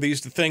ideas, how do the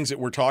things that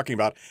we're talking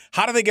about,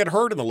 how do they get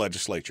heard in the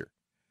legislature?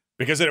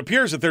 Because it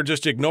appears that they're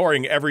just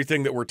ignoring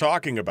everything that we're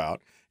talking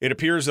about. It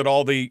appears that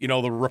all the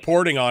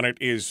reporting on it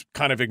is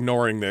kind of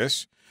ignoring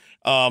this.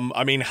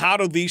 I mean, how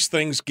do these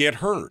things get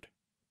heard?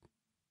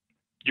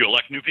 You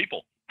elect new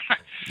people.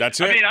 That's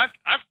it. I mean,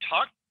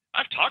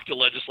 I've talked to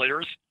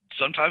legislators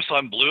sometimes till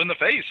I'm blue in the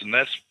face, and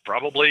that's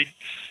probably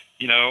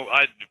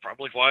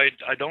why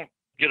I don't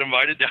get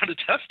invited down to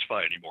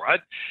testify anymore.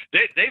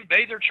 They've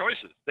made their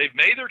choices. They've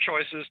made their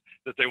choices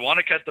that they want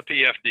to cut the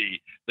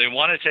PFD. They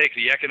want to take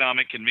the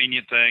economic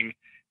convenient thing.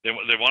 They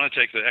want to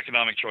take the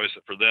economic choice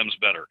that for them is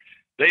better.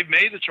 They've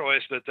made the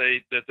choice that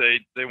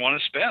they want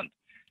to spend,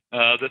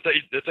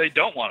 that they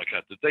don't want to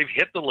cut, that they've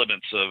hit the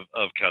limits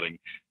of cutting.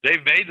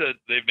 They've made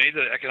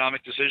the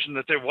economic decision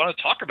that they want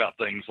to talk about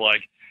things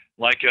like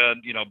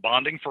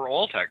bonding for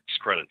oil tax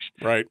credits.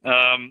 Right.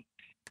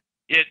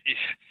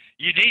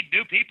 You need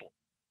new people.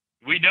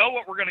 We know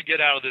what we're going to get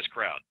out of this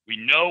crowd. We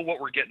know what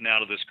we're getting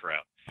out of this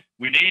crowd.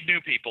 We need new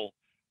people,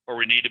 or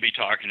we need to be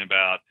talking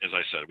about, as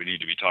I said, we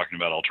need to be talking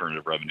about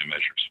alternative revenue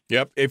measures.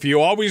 Yep. If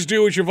you always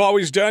do what you've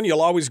always done,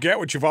 you'll always get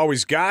what you've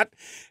always got.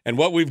 And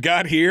what we've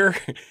got here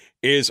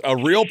is a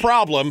real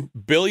problem.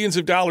 Billions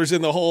of dollars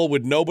in the hole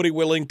with nobody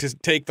willing to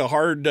take the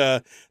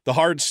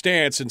hard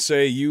stance and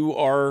say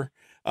you're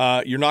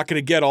not going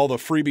to get all the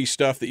freebie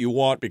stuff that you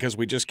want because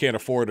we just can't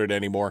afford it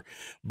anymore.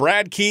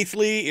 Brad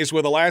Keithley is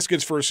with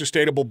Alaskans for a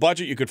Sustainable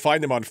Budget. You could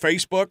find him on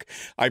Facebook.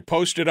 I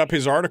posted up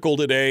his article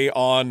today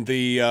on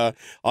the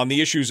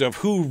issues of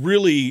who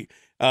really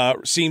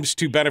seems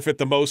to benefit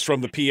the most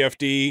from the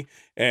PFD,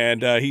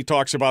 and he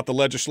talks about the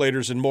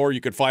legislators and more. You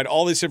could find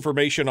all this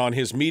information on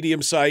his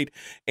Medium site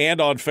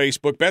and on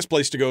Facebook. Best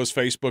place to go is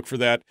Facebook for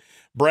that.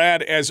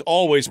 Brad, as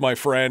always, my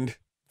friend,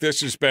 this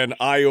has been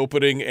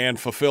eye-opening and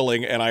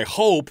fulfilling, and I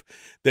hope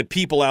that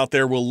people out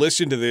there will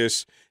listen to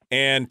this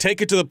and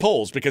take it to the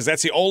polls, because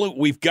that's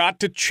we've got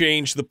to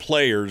change the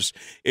players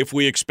if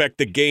we expect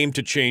the game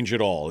to change at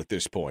all at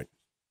this point.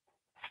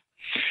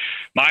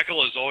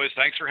 Michael, as always,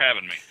 thanks for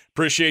having me.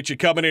 Appreciate you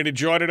coming in and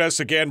joining us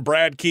again.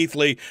 Brad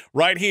Keithley,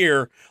 right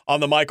here on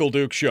The Michael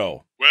Duke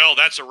Show. Well,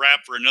 that's a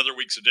wrap for another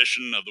week's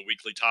edition of the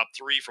Weekly Top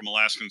 3 from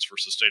Alaskans for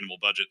Sustainable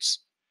Budgets.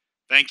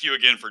 Thank you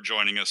again for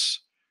joining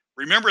us.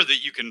 Remember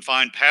that you can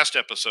find past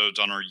episodes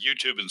on our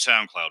YouTube and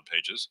SoundCloud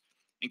pages,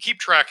 and keep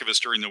track of us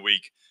during the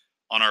week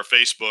on our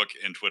Facebook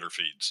and Twitter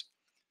feeds.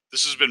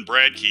 This has been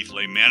Brad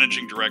Keithley,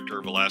 Managing Director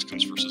of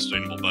Alaskans for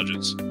Sustainable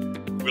Budgets.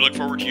 We look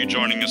forward to you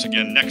joining us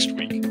again next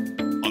week.